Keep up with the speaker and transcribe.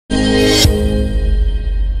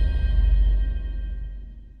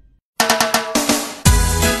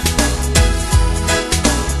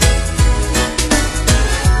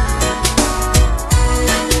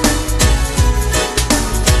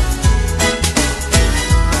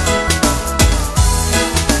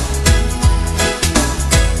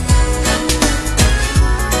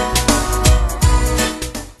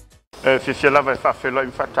fifia lava fa fela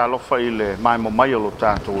fa talo fa ile mai mo mai lo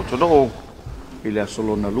tanto to do ile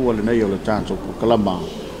solo na lua le nei lo tanto ko kalama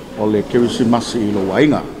o le Kerisimasi i lo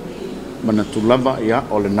Aiga mana tu lava ia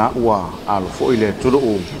o le na ua alo fo ile to do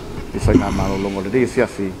i fa na malo lo le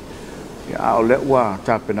fiafi ia o le ua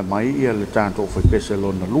tapena mai ia le tanto fa pese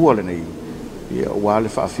lo na lua le nei ia ua le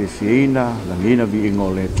fa fifiina la ngina vi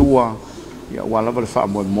ingo le tua ia ua lava le fa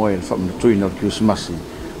mo le fa na tuina o Kerisimasi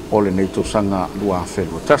o le nei to sanga lua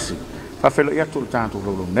felo tasi fa felo ia tu tanto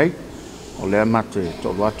lo nei o le mate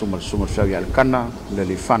to watu mal suma fa ya kana le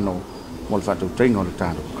li fano mo le fatu tengo le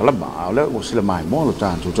tanto kalaba o le o sila mai mo le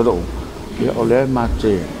tanto to do ia o le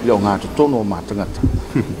mate le nga to tono matangata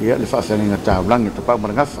ia le fa fenga ta blangi to pa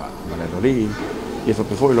manga fa le ri ia fa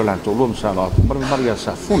pefo lo lanto lo sa la mar maria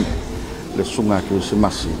sa fune le sunga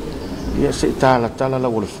Kerisimasi ia se tala la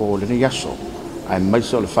o le fo le yaso ai mai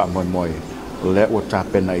so le fa mo le o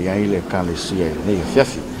tapena ia ile kalesia nei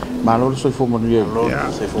fiafi ma lo so fo mo ia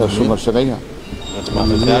la suma serena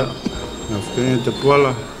na fene te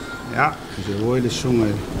pola ya je voi le sunga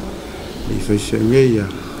i fece meia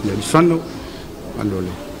le fanno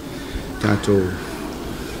allora tato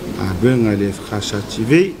a venga le EFKS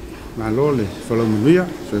TV ma lo le falo mia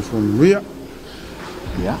so fo mia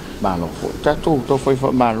ya ma lo fo tato to foi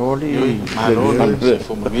ma lo li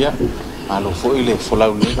fo mia alo fo ile fo la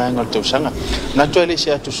uni ba ngal tau sanga na to ile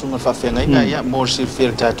sia tu sunga fa fenga ia mo si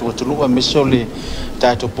fil tatu tu lu misole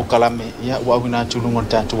tatu pokalame ia wa wina tu lu ngon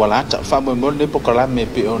tatu wala ta fa mo le pokalame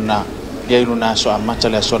pe ona ia ilo na so amata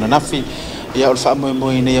le so na nafi ia ul fa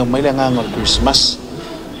mo ine ia mai le ngol Christmas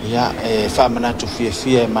ia fa mana tu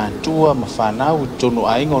fie ma tua ma fa na u tonu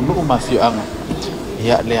ai ngon no ma fi anga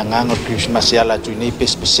ia le ngol Christmas ia la tu ni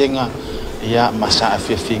pespesenga ia masa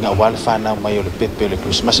afiafinga wal fana mai o le pepe le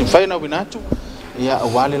Christmas faina winatu ia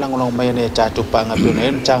wale langolong mai ne tatu panga pena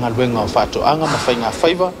en tanga luenga fato anga mafainga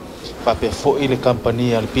faiva fa pe fo ile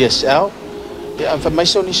company al PSL ia fa mai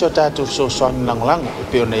so ni so tatu so swang langlang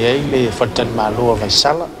pe ne ile fatan malo vai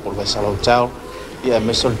sala hotel ia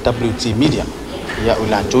mesol WT media ia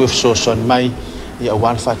ulantu so son mai ia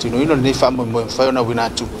wal fatino ino ni fa mo faina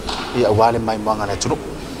winatu ia wale mai manga na tru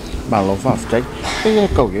malo faftai e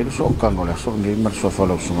kau ye so kango la so ni mar so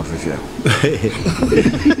falo so mar fia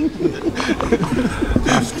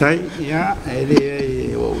faftai ya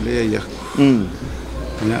ele o le ya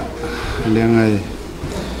ya le ngai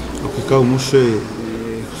o ko kau musse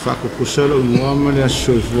fa ko kuselo mo ma le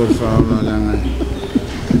so for fa la ngai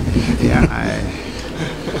ya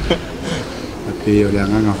pe o le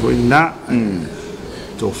nga ho na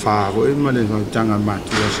to fa ho ma le tanga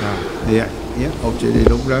matua sa ya ya o te le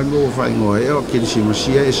lobla no fa ngoi o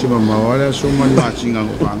Kerisimasi e se mama ora so man matching ang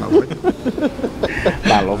panga ko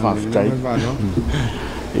lo fa tai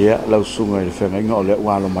ya lo sunga le fenga ngo le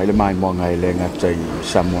wa lo mai le mai mo ngai le nga tai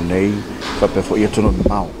samonei fa pe fo ia tono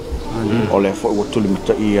mau o le fo o tuli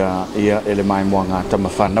mita ia ele mai mo nga ta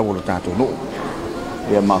mafana o tato no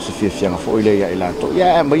ia ma se fia fo ile ia ila to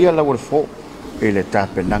ya mai ia la o fo ele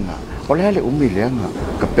tapenanga o le umilenga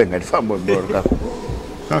ka penga le fa mo borga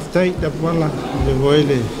Kaftai da wala le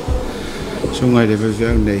voile sungai le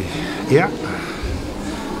veveu nei ia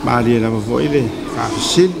mari la voile fa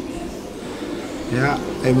sil ia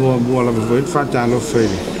e mo la voile fa ta lo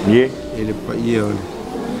fele ye ele pa io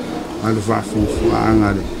alu fa fu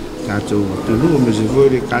anga le tato tu lu me se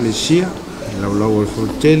voile kalesia la fo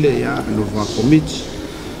tele ia lo fa komiti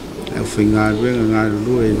e finga venga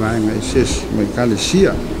lu e vai mai ses me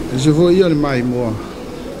kalesia se vo io mai mo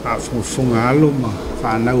a fu ngalo ma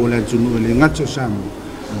fa na o le tunu le ngato sam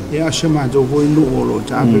ia se ma do voi no lo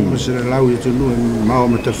ta pe mo se la u tunu ma o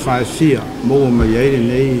mata fa fia mo ma ye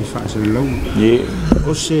nei fa se long ye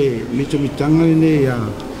o se mito mitanga nei ya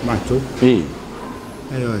ma to e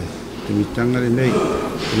ai te mitanga nei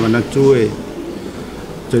ma na tu e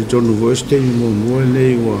te tonu vo este mo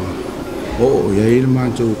nei wa o ye il ma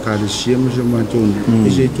to ka de sia mo se ma to e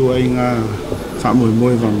se tu ai nga fa mo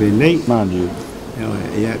va be nei ma ni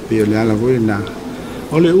ia pe le ala voi na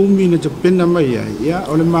ole umi na te pena mai ia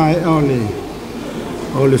ole mai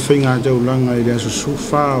ole finga jau langa i so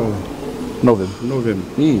sufa o novem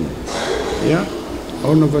ia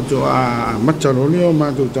ona va to a matarole o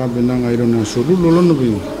ma to ta pena ngai rona so lulo no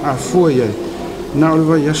bi a foi ia na ole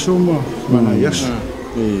va yaso mo mana yaso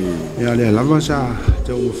ia le lava sa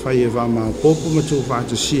te o fai va ma popo ma tu fa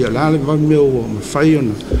te sia la le va me o ma fai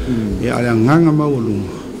ona ia ale nganga ma o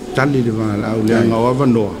lu tali le va la o le nga va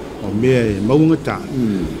no o me maunga ta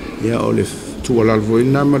ia o le tu ala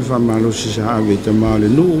voina ma fa malo si sa ave te male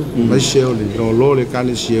no mai se o le lo le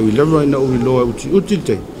kale si o le va na o lo uti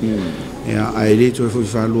te ia ai le tu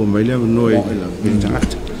fa lu mai le no e ta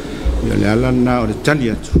ia le ala na o le tali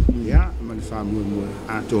atu ia ma le whamuamua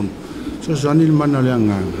atonu so ni le mana le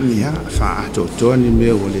anga ia wha ato ni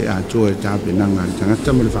mea o le ato e tāpenanga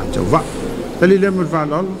tangata ma le whaatau wa tali le ma le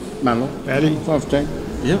whaalolo malo pēri whaftai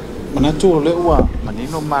ia mana tō le ua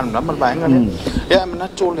manino manu na ma le vaenga le ia mana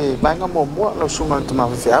tō le vaenga mua lau sunga le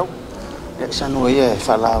tamawhiau ia sanu ia e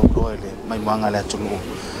whalau loe le mai moanga le atunu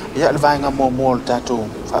ia le vaenga mua le tātou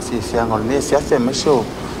whawhiwhianga le ne whiawhia maiso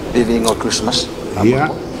living o Christmas ia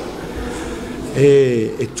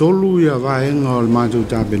e tolu ia vaenga o le mātou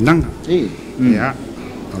tāpenanga ia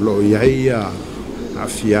alo ia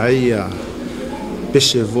awhia ia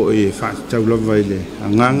pese vo e whaatau lava i le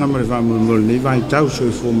anganga ma le whaamulmul nei vai tau so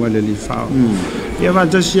i fōma le li whao ia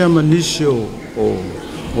vātasi a manisio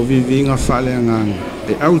o vivinga whale anganga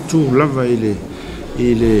e autu lava i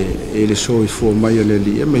le so i fōma i le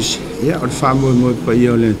li ia mesi ia o le whaamulmul pa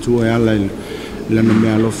ia o le tua e ala i lana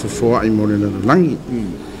mea lofa fōa i mo le langi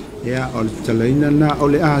ia o le talaina na o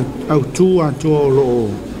le autu atua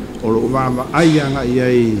o lo vava aianga ia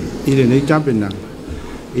i le nei tāpenanga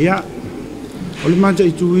ia o le mata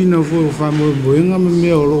i tuina o whaamulmuenga me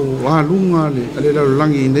mea o lo wālunga le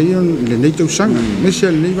laulangi nei le nei tausanga mese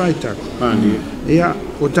le nei vaitako ia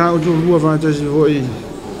o tā o tō rua vātasi voi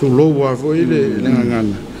tu loa voi le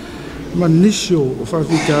ngangana ma nisio o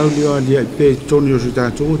whawhita au leo alia i pē toni o su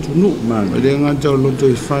tātou o tunu le nganta o loto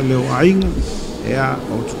i whale o ainga ia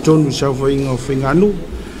o tonu sau whainga o whainganu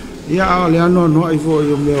ia a le ano i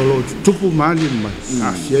voi o mea o lo tupu maali mai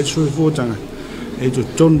a fia so i fōtanga e to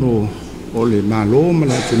tonu o le malo ma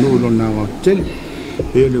la tunu lo na o tele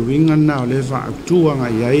pe le winga na o le fa tuanga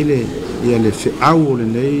ia le fe au le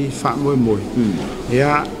nei fa mo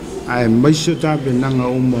ia ai mai se ta benanga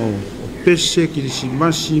o mo pese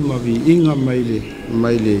Kerisimasi ma vi inga mai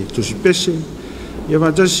le to si pese ia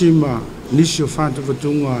va tasi ma nisio fa to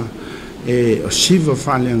fatunga e o siva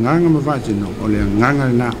fa le nganga ma va tino o le nganga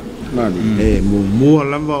na e mo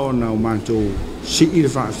lava ona o manto si il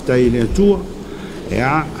fa stai le tua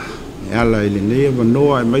ia ala ile nei va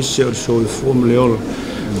noa mai se o so form leol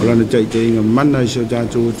ola na tai te inga mana i se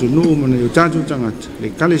tātou tunu mana i tātou tangata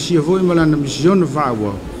le kale sia foi ma lana misiona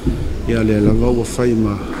whaua ia le lava ua whai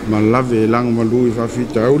ma lave e langa ma lui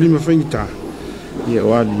whawhita au lima whaingita ia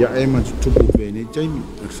o ali ia e ma tutupu pe nei taimi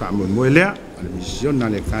al whaamoi moe lea ala misiona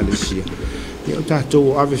le kale sia ia o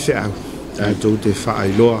tātou o ave whiau tātou te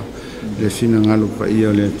whaailoa le fina ngalo pa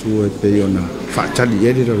ia le tua e pe ona whaatali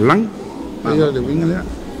eri ra lang ia le winga lea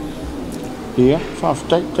ia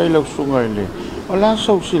whaftai tai lau sunga i le o la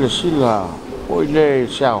sau sila o i le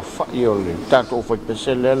siao whai o le tātou whai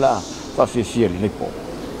pesele la whawhiwhia le po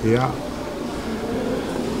ia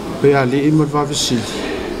pe ali i mat whawhisili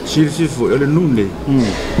sili fifu o le nune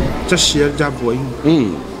tasi al tapu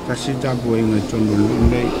inga tasi tapu inga i tono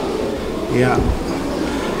nune ia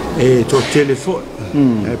e to telefon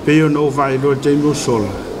e pe ono vai lo te mo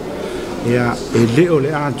sola ia e leo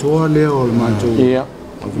le atoa leo le mātou ia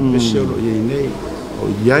o peselo ia nei o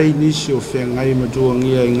iai nisi o whengai matua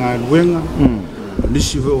ngia i ngā ruenga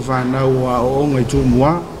nisi o whanau a o ngai tū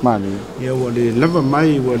mua ia wa le lava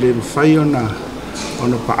mai wa le whai ona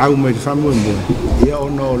pa au mai whamua mua ia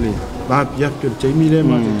ona o le papi api o teimi le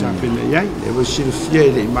ma te tāpena iai e wa siri fia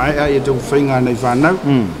i le mai a ia tau whainga nei whanau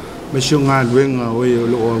mai sio ngā ruenga o e o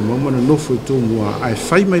lo o mamana nofo i tū mua ai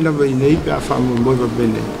whai mai lava i nei pe a whamua mua wa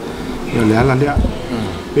bene ia le ala lea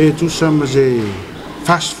pe tu sama se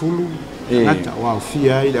fast fulu nata wa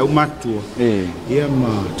fia ile au matua ia ma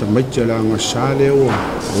tamaita la ngasale o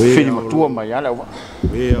fini matua mai ala wa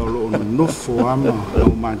e o lo no fo ama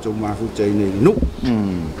au matua ma futa ine no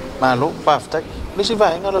ma lo pafta le si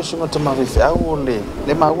vai ngalo sunga tama fi au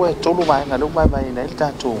le ma we tolu mai ngalo mai mai nei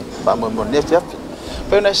tatu ba mo ne fia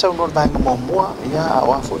pe na sa no ba mo mo ia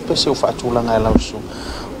wa fo pe se fa tu la ngala su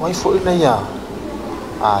wai fo ina ya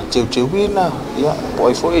a teu wina ia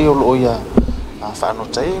poi fo e o lo ia whaano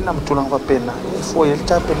tai na mtulang wapena e fo e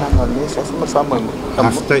ta pena ngale fa mo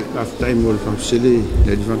aftai mo fa sili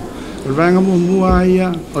le divan o vanga mo mua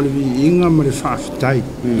ia o le inga mo le fa aftai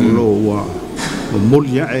lo wa o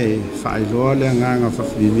molia e fa ilo le nganga fa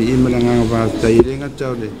vivi me le nganga fa tai renga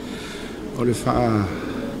tau le o le fa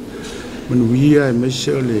manuia e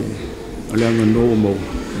mese o le ngano mo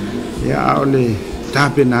ia o le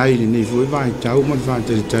tapena ai nei foi vai tau ma fa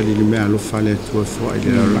tali le mea lo fale tu fo ai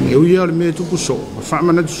le lang eu ia le me tu so fa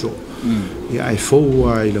mana tu so ia ai fo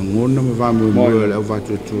ai le ngona ma va mo le va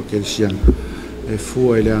tu Kerisimasi e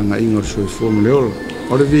fo ai le nga ingor so fo mo le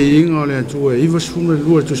Ora vi inga le tu e was fun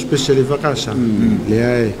lu tu special vacanza. Le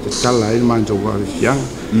ai tala il manjo wa fiang.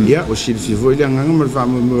 Ia o sil fi voi nga ma va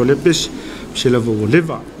mo le pes se la vo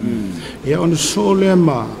leva. Ia on sole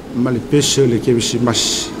ma le pes le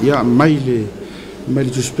Kerisimasi. Ia mai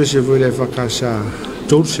tu special voi le vacanza.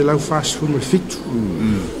 Tot se la fast fun le fit.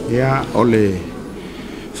 Ia ole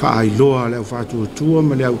fa ai loa le fa tu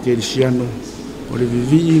ma le au Kerisiano. Ole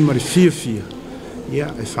vivi ma le fia. Ia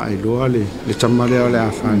e fai loa le tamale ole a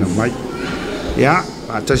fana mai. Ia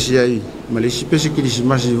atasi ai malisi pese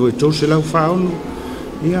Kerisimasi voi to se lau faono.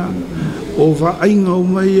 Ia o va ainga o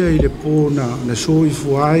mai ai le pona na soi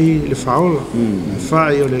fuai le faola.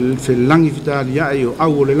 Fai ole le felangi vitali ai o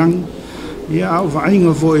au le lang. Ia o va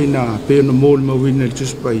ainga voi na pe no mol ma wina le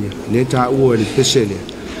tuspai le ta u le pese le.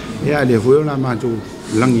 Ia le voi la ma tu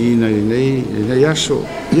langi na nei yaso.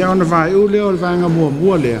 Ia ona vai o le o vanga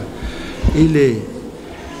mo le. Ile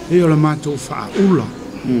e o la matou fa ula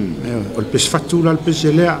o le pes fatula le pes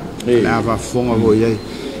lea la va fonga vo ye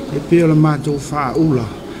e pe o la matou fa ula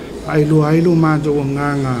ai lo matou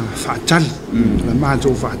nganga fa tal la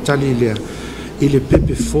matou fa tali le ile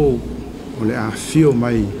pepe fo o le a fio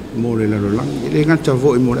mai mo le la lang ile ngata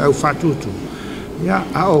vo mo le au fa tutu ya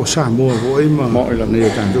a o sa mo vo ma mo le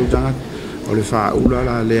ne tanto tanga o le fa ula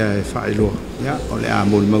la le fa ilo ya o le a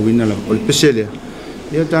mo ma wina la o le pes lea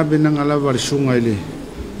ia ta bena ngala va sunga ile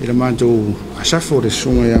ila manto asafo de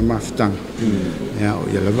sunga ya maftang ya o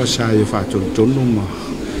ya lava sa ya fa tonu ma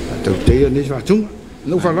tau te ni fa tung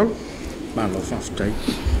no fa lo ma lo fa ftai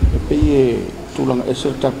pe tulang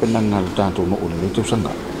eser ta penangal ta to no le tu sanga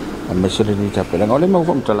a mesele ni ta penang ole ma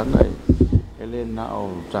fam tala ngai ele na o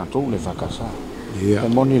ta to le fa kasa ya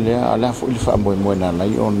moni le ala fo il fa mo na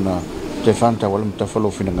lai on te fanta wala ta falo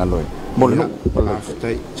fina ngaloe mo le no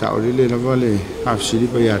ftai cha o le la vale afsiri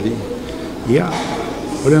pa yali ya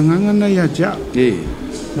ole nganga na ya ja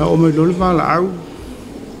na o me lo vala au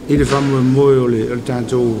ile famo mo ole el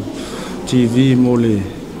tanto TV mo le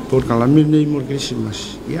por kala mini mo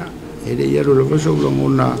Kerisimasi ya ele ya lo so lo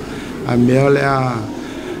mona a me ole a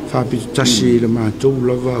fa pitasi le ma to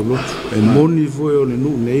lo va lo e moni foi ole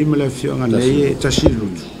nu nei me la fianga nei tasi lo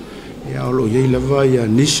ya lo ye la va ya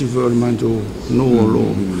nisi vo le manto no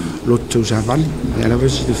lo to sa vali ya la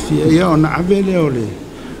vesi de fia ya ona avele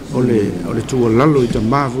ole tu lalo ita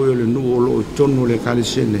mavo ole nu ole tonu le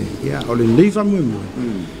kalisene ya ole neiva mo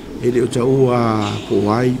ele o ta ua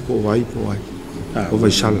po ai o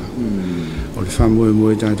vai sala ole famo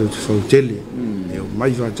mo ita to fautele e o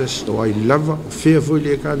mai va just o ai lava fe foi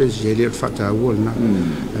le kalisene ele fata wona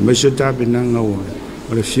e me se ta benanga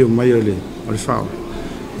ole fio mai ole fa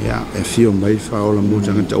ya e fio mai fa ole mo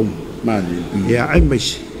tanga ta mani ya ai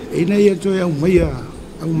mais e nei e to ya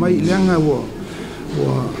mai langa wo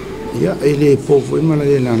ya ele povo e mala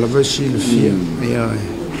la vasi le fia ya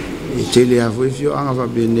e tele a voi fio anga va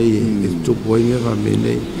bene e tu poi me va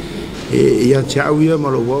bene e ya ciao ya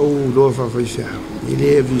malo wa lo fa fia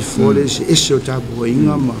ele vi fole e se ta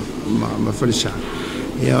boinga ma fa sa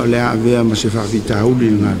ya le ave ma se fa vita uli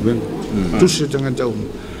nga ben tu se tanga tau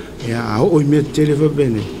ya o me tele va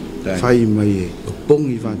bene fai mai o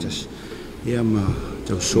pongi vantas ya ma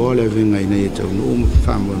tau sole venga ina e tau no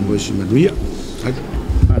fa mo si maria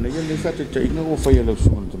ana ia le fate te ina o fai le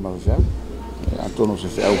son te mafia a tono se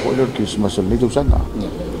fa o le Kerisimasi le tu sanga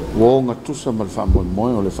wo nga tu sa mal fa mo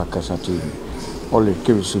o le fa kasati o le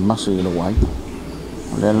Kerisimasi le wai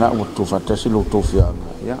le la o tu fa te si lo to fia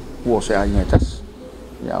ya wo se anya tas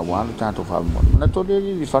ya wa ta to fa mo na to le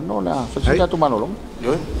di fa no la fa si ta to manolong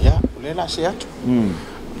yo ya le la se at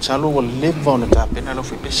chalo le va na ta pena lo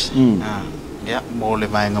fi pes ya mo le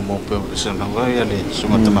vai nga mo pe se na va ya le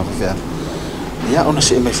suma ta mafia ya ona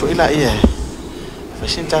se me foi la ia fa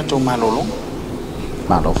sinta to malolo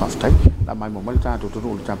malo fa ftai la mai mo malta to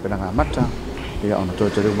ta pena nga mata ya ona to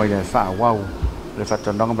te mai le fa wow le fa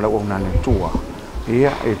ta ndonga bla ona le tua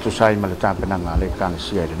ia e to sai malta pena nga le kan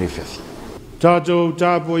sia de nefes tato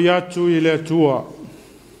tapo yatu ile tua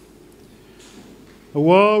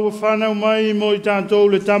wa fana mai mo tato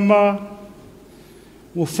le tama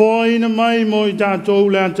wa foi na mai mo tato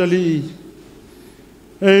le antali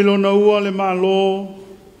e lo na ua le malo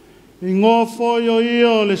i ngō fōio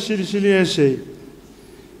ia o le silisili ese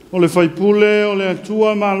o le whaipule o le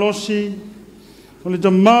atua malosi o le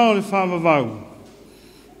tamā o le whamavau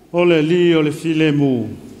o le li o le file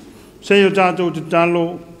mu sei o tātou te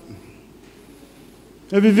talo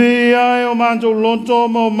e vivi ai o mātou loto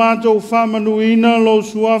ma o mātou whamanuina lo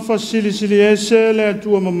suafa silisili ese le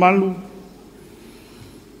atua mamalu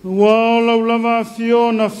Ua lau lava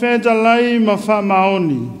fio na feta lai ma wha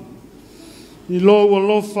maoni. I lo ua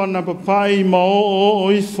lofa na papai ma o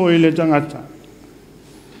ifo i le tangata.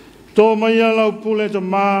 Tō mai lau pule ta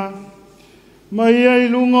mā. Mai ai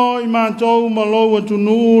lungo I mātou ma loa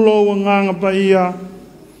tunu loa nganga pa ia.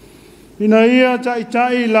 Ina ia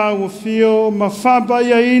tai la ua fio ma whapa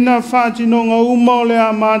ia ina whātinonga uma o le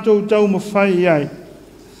a mātou tau ma whai ai.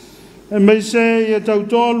 E mei se ia tau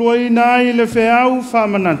tōlua ina ai le whiau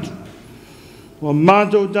whamanatu. Wa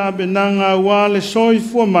mātou tā benanga wā le soi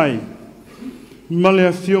fua mai. Ma le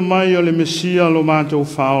a fio mai o le mesia lo mātou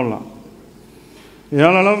whaola. E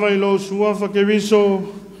ala lava I lo sua whakeriso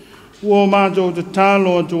ua mātou te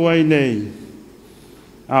tālo atu ai nei.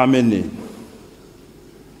 Amene.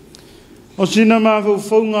 O sina mawhau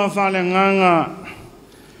whaunga whale nganga,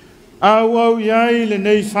 au iai le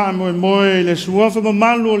nei whamoe moe le suafa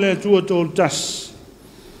mamalu le atua tōl tas.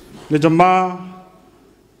 Le tamā,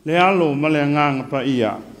 le alo ma le nganga pa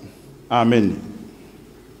ia. Amen.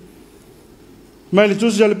 Mai le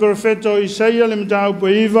tusi le profeto Isaia le mtau pa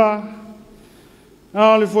iwa,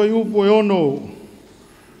 a le foi upo ono,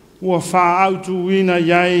 ua wha autu ina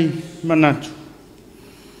iai manatu.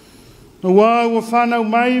 Ua whanau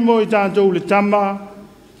mai mo I tātou le tama.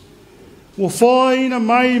 Ua whaina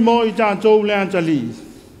mai mo I tātou le antali.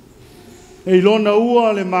 E lona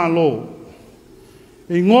ua le malo.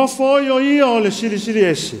 E ngofoi o ia o le siri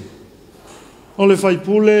ese. O le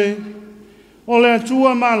whaipule. O le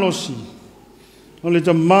atua malosi. O le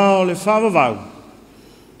tama o le whawawau.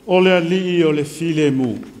 O le alii o le file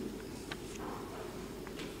mu.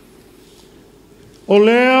 O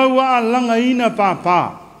le au a langa ina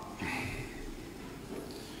pāpā.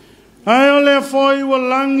 Ai o le foi ua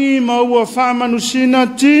langi ma ua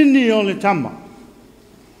whamanusina tini o le tama.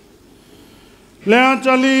 Le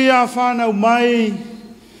atali a whanau mai,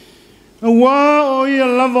 ua o ia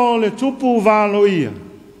lava o le tupu valo ia.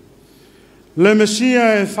 Le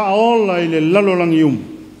mesia e whaola I le lalolangi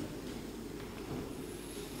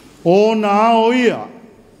O na o ia.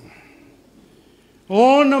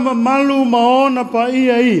 O na mamalu ma o na pa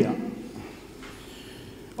ia.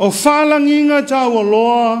 O whalanginga tau o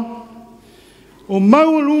loa, o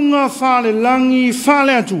maulunga whale langi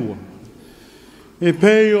whale atua. E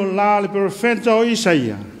pei o la le profeta o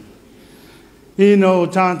Isaia. Ina o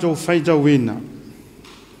tātou whaita wina.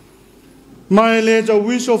 Mai le tau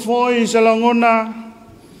wiso foi se langona.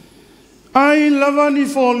 Ai lava ni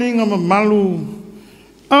fōlinga ma malu.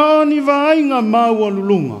 A ni vainga maua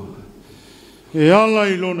lulunga. E ala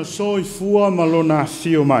I lona soi fua ma lona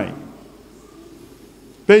fio mai.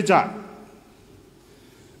 Peita.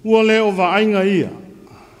 Ua leo vainga ia.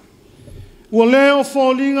 Ua leo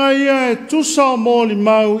fōlinga ia e tusa o mōli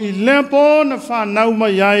mau I lepo na whanau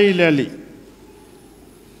mai ai le li.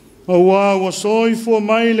 Ua soi fua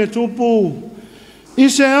mai le tupu. I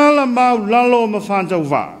se ala mau lalo ma whantau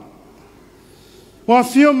wā. Ua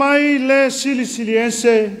fio mai le sili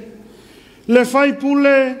ese. Le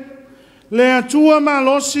whaipule. Le atua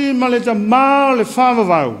malosi ma le tamā o le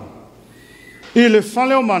whawawau. I le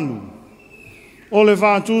whale o manu. O le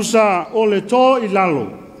vātusa o le tō I lalo,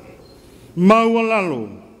 maua lalo,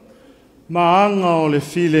 maanga o le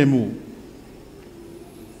file mu.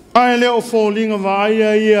 Ai leo fōlinga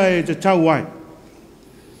vaia ia e te tau ai.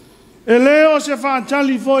 E leo se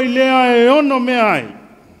whātali foi lea e ono me ai.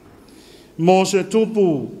 Mō se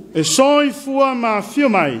tupu e soi fua ma fio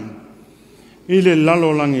mai I le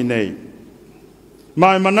lalo langi nei.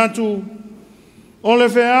 Mai manatu, o le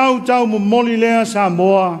wheau tau mo moli lea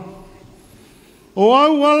Samoa. O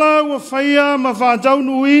au ala ua whaia ma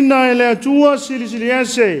whātaunu ina e le atua sili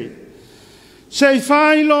ese. Se I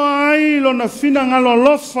whailo ai lo na whina ngalo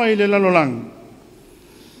lofa I le lalolang.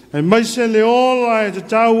 E mai se le ola e te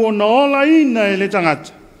tau o na ola ina e le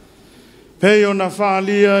tangata. Pei o na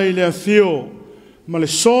whaalia I le afio ma le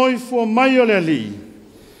soi fua mai o le ali.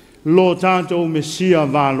 Lo tātou mesia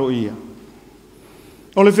valo ia.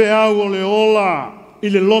 O le wheau o le ola I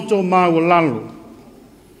le loto mau lalo.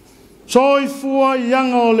 Soi fua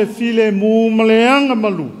ianga o le file mu ma le anga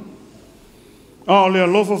malu. A o le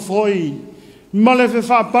alofa foi, ma le fe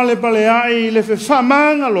wha pale ai, le fe wha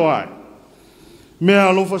manga lo ai. Mea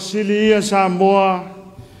alofa sili ia Samoa,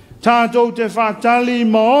 tātou te wha tali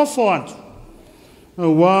ma ofo atu. A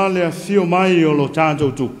wā le a fio mai o lo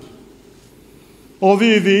tātou tupu. O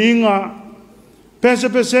vivi inga,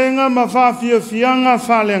 pesenga ma wha fianga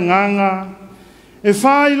wha le nganga, e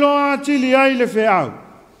wha iloa atili ai le fe au.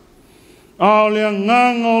 A o le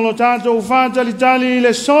nganga o lo tātou whātalitali le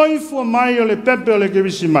soifua mai o le pepe o le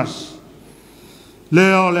Kerisimasi.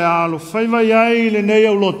 Lea o le alo whaiva iai le nei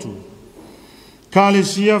au lotu. Ka le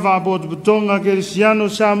sia whapotu putonga Kerisiano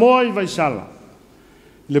Samoa I Vaisala.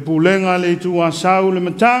 Le pulenga le tua sau le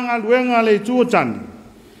matanga luenga le tua tani.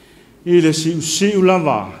 I le siu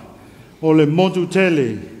lava o le motu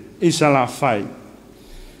tele isala fai.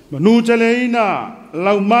 Manu teleina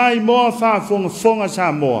lau mai moa fa fonga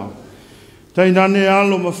Samoa. Tainane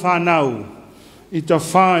alo ma whanau i ta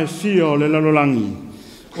whae fio le lalolangi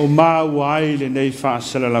o mau ai le nei wha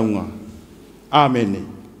salalaunga.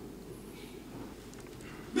 Amen.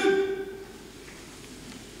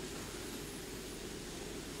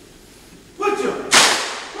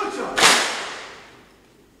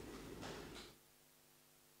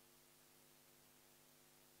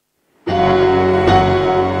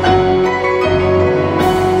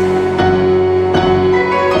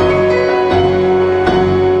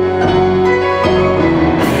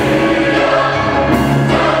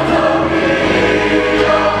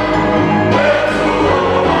 Oh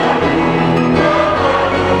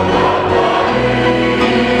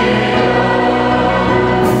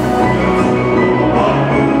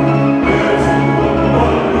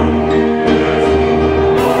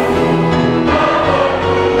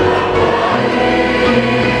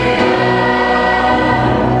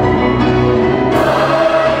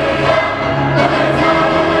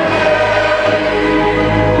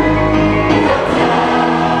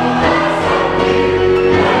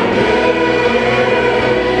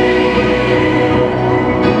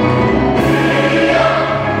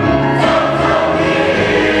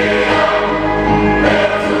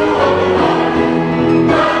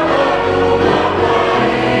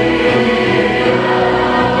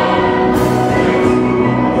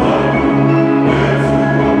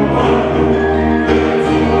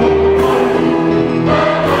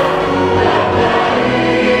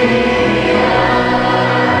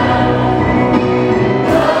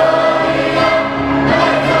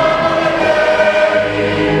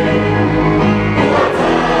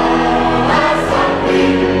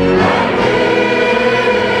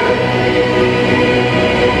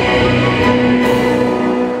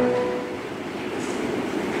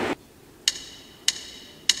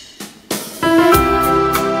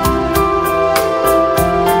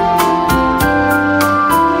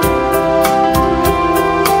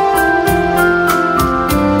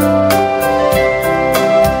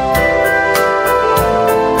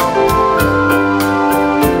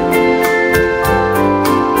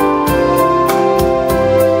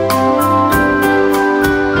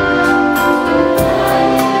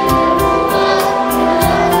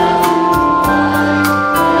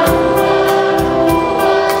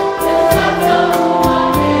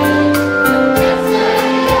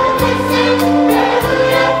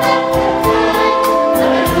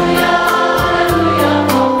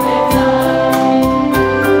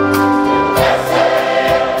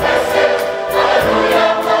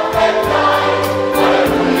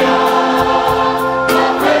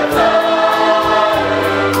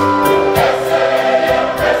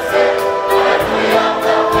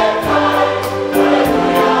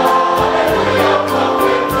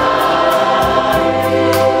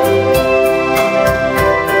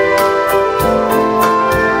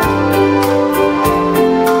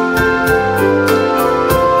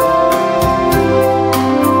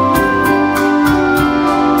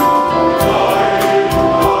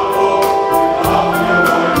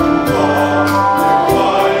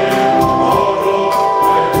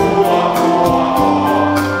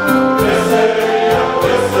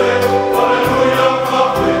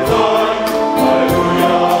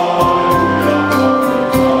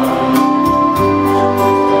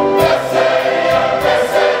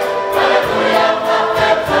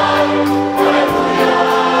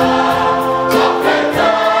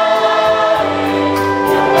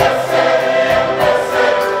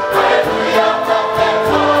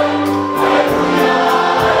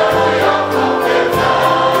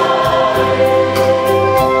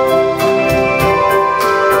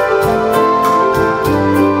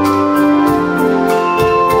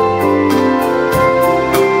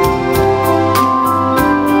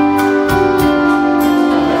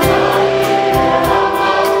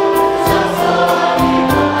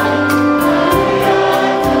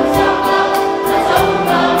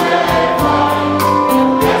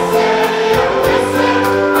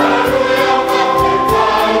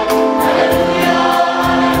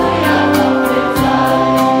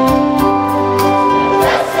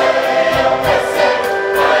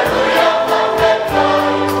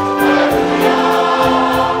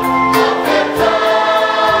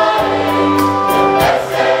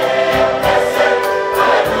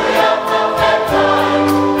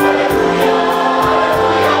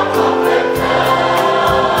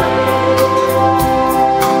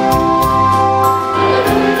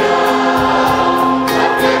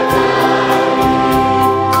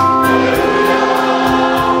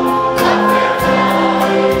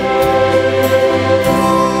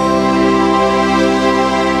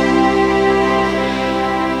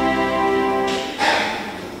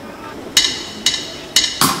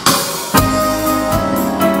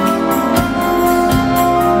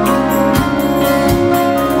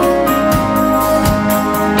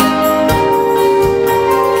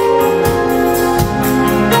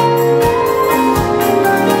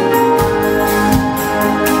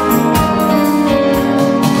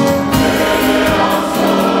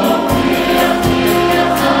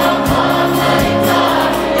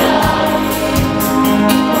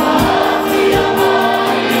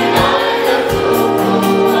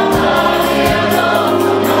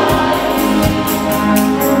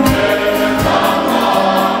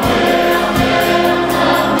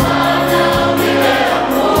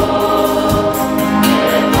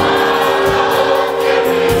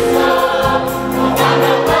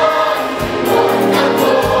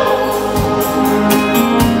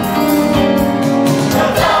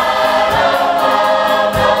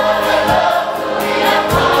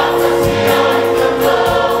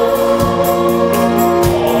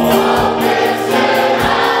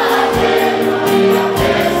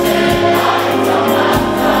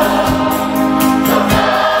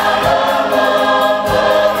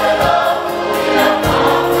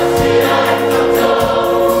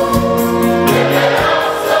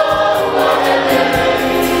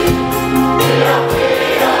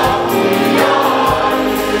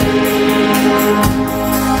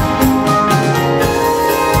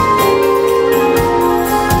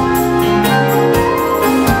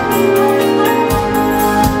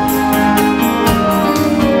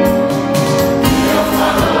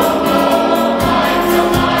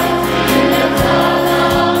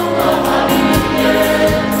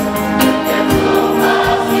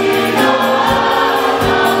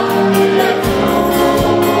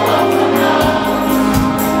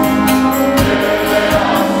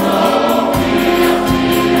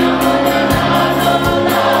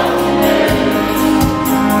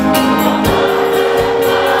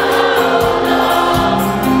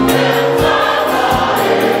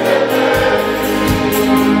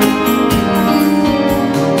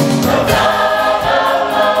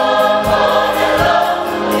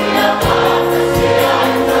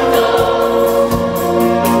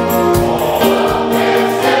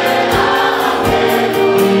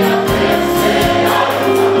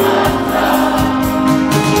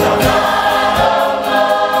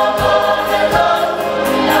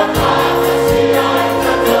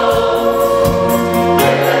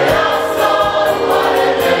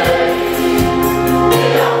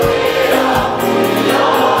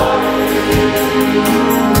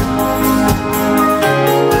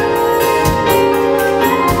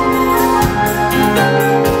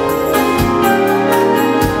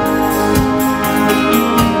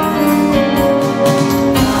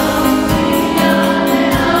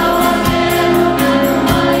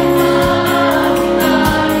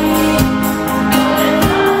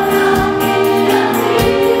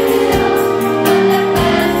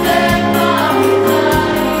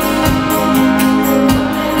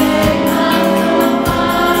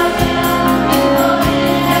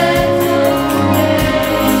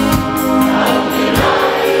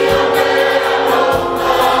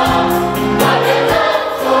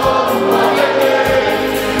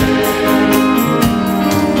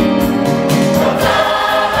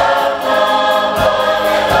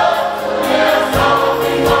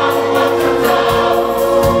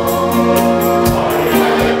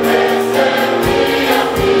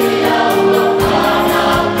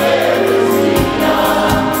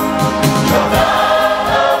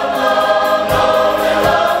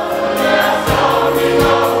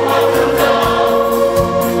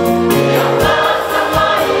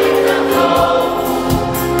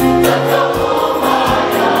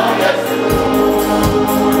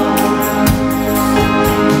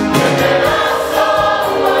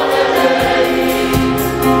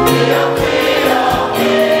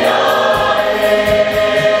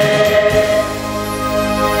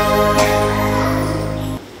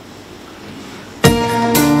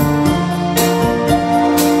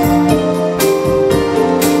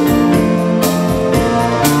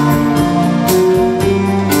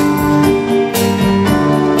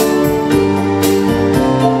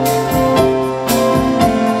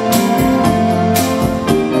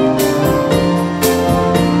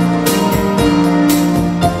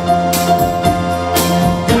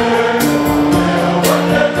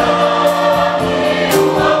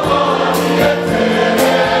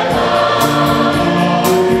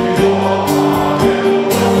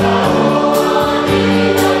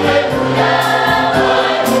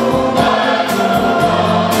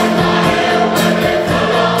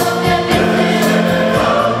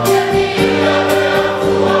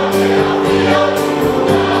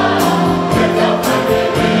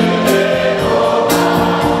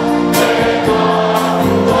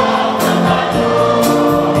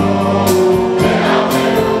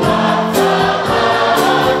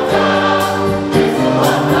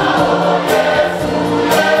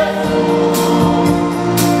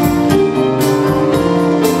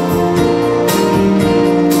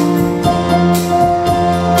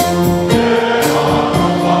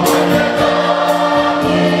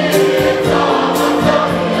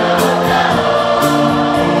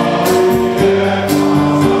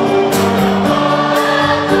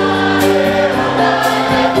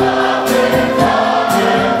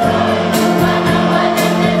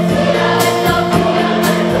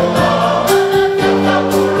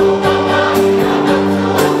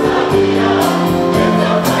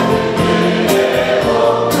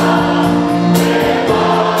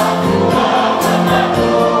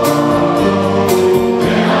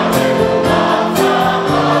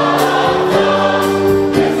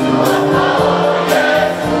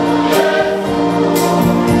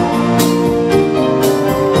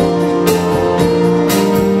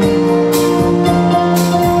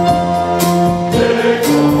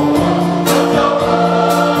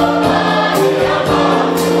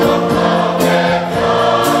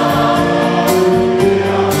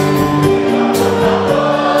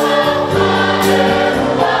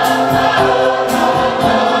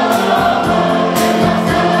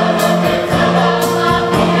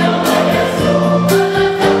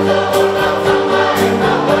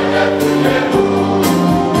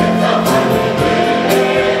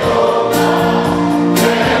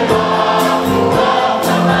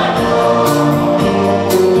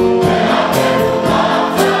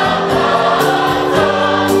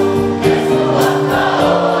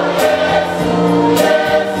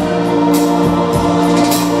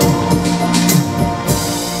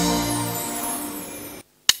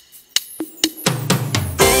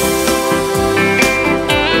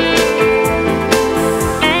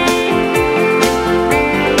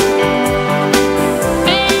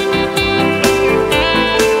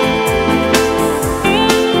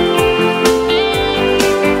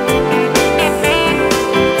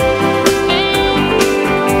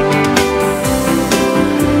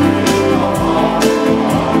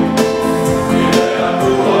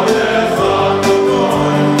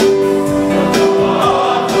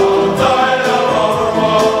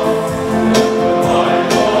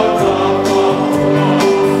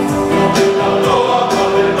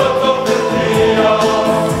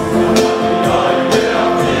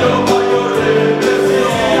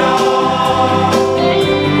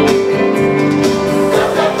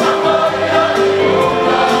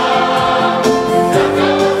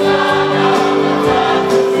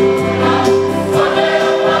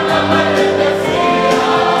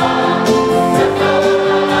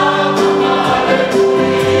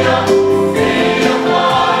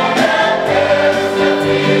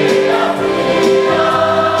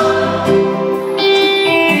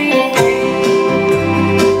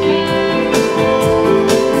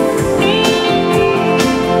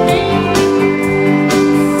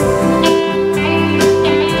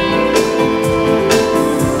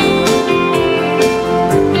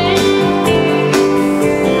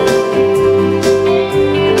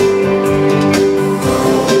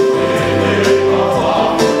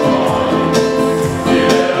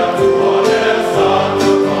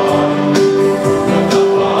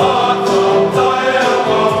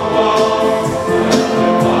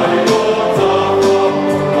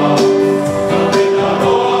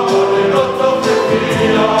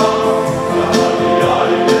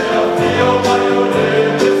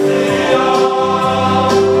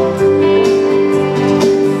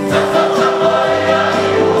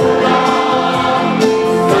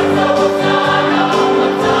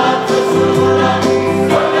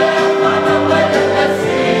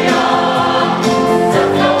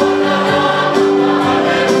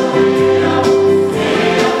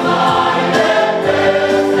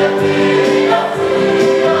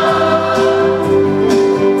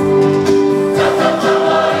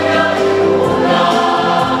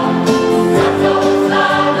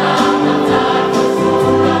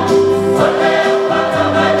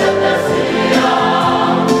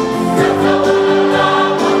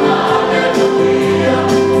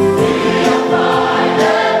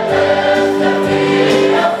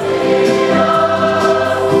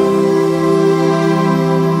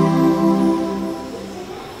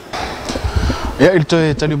ia il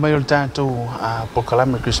toe tali mai o tātou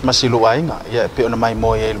pokalame Kerisimasi lo ainga ia pe ona mai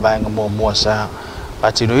mo ia il vaenga mo sa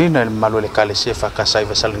patinuina malo le kalesia fakasai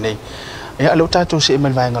vasal nei ia lo tātou se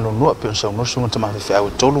mai vaenga no no pe so no sunga tama fe au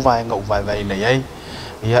tolu vaenga u vai nei ai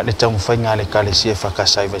ia le tau fainga le kalesia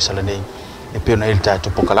fakasai vasal nei e pe ona il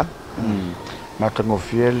tātou pokalame matango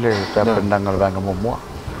fiele ta penanga vaenga mo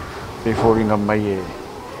pe foringa mai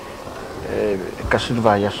kasi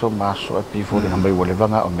va ya so maso a pi foringa mai wole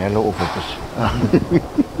vanga o melo o focus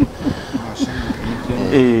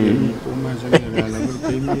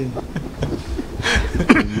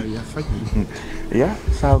ya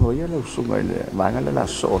sao ya lo sunga le vanga la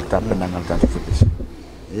so ta penanga ta focus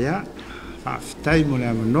ya fa tai mo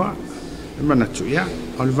la no mana tu ya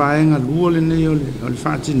ol vaenga luole nei ol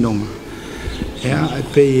fati nonga ya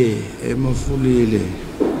pe e mo fuli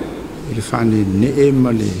le fani ne e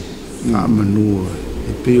male fa manu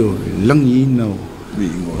e peo langi no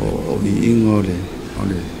o di ingole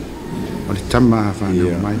o le tama fa no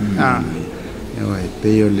mai e wa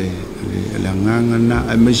peo le la nganga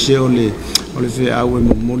na e me se o le fe awe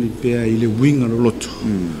mo moni pe ile winga lo loto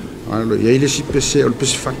alo ye ile si pese o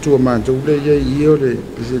pese fatu ma to le ye io le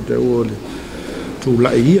pese te o le tu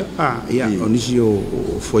la ia ia onisi o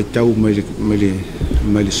foi tau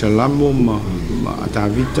mai salamo ma ta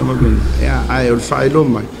vita ma ben ai o failo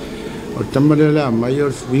mai o tamarela mai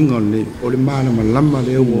o wingol o le mana ma lama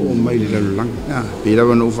le o mai le lang pira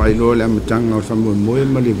no failo le matanga o famo mo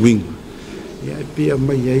ma le wing ia pia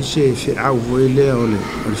mai ai se au voi le o le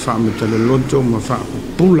famo tele lonto ma fa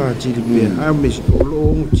pula ti le a me o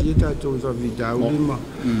lo ti ta to fa vita o ma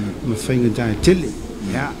fainga dai tele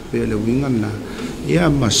ia pe le wingan na ia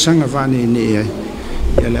ma sanga vane ne ia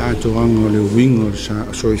le ato anga le wingol sa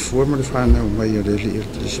so i forma le fana mai o le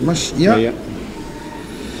Kerisimasi ia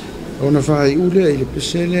ona fai ule ile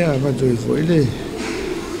pesele a va do foi le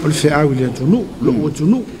o le fa ile tunu lo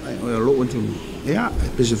tunu lo tunu ia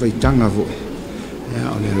pese fai tanga vo ia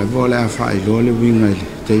o le vola fai lo le winga ile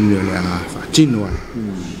te mi le a fa tino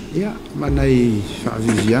ia manai fa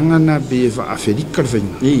vivianga na be fa afrika ven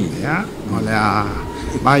ia ola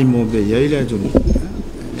mai mo be ile tunu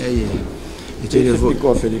ia e te le vo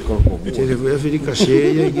afrika se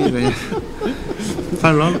ia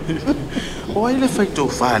falon o ele feito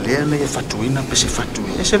fale na e fatuina pese fatu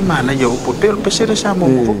ese mana yo por pese de samo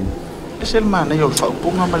ese mana yo fa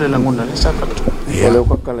ponga male la ngona le sa fatu ele o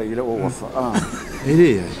kakala ile o fa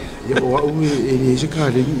ele ya o ele se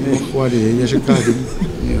kale o ele se kale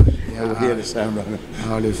ele samba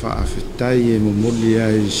ale fa afetai e mo molia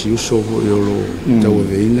e si uso yo lo tau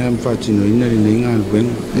veina fatino ina le ninga ben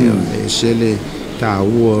e sele ta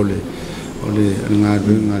ole nga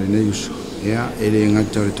le uso ya ele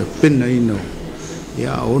ngata ta pena ino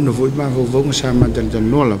ya ona foi ma vo vonga sa ma tal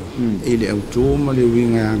nola ele auto ma le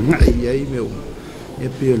winga ngai ai meu e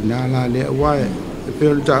pe na la le wa e pe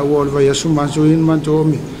ta wa va ya suma so in man to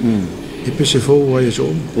mi e pe se fo wa so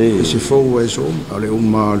e se fo wa so ale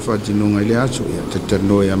umma al fatino ngai le aso ya ta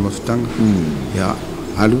no ya maftang ya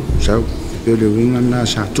alu sa pe le winga na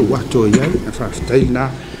sa tu wa to ya fa stai na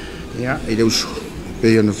ya ele uso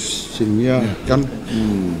pe no sinia kan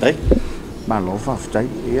dai ma lo fa stai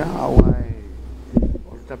ia ai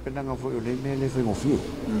o ta penanga foi o le mele foi mo fi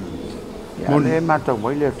ia le mata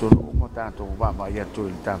moi le to mo tanto va ia to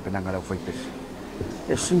il ta penanga la foi pes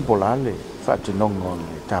e simbolale fa te non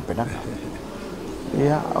ta penanga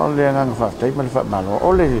ia o le nga fa stai ma fa malo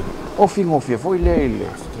o le o fi foi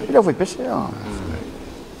le foi pes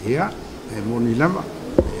ia e moni lama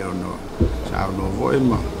ia no sa no voi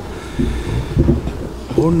ma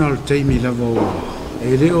onal taimi lavo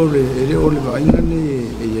ele ole va ingane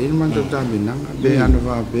e ia man ta binanga be ana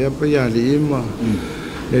va be pa ya le ma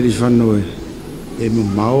le li fanno e mo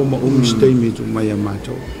mau ma stay mi tu mai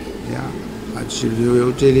amato ya a silvio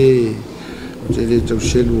o tele tu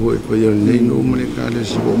selu e poi le no mo le kale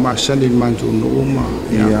si o ma sali man tu no ma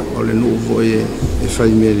ya ole no voi e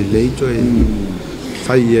fai me le leito e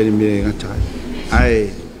fai ia me ngata ai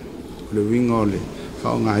le wingole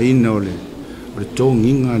fa nga inole o to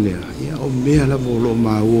nginga le ia o mea la volo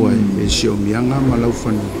ma ua e si o mianga ma lau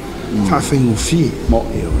fanu fa fengo fi mo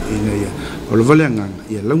ina ia o lo valenga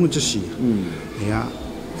ia langu tasi ia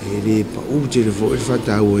e le pa u te le vo e fa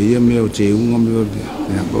ta o ia me o te unga me o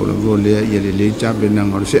ia pa lo vo le ia le ta be na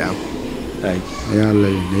ngor fe ai ia le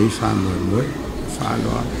nei fa mo fa lo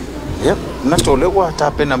ia na to le wa ta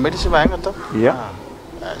pe na me se va ngata ia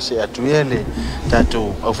se atuele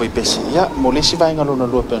tato au foi pesi ya molisi vai ngalo na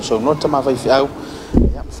lo penso no tama vai fiau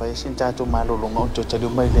ya fai sin tato malo lo ngo to tali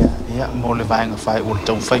mai le ya mole vai nga fai ul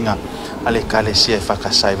tau fainga ale kale se fa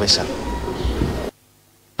kasai vai sa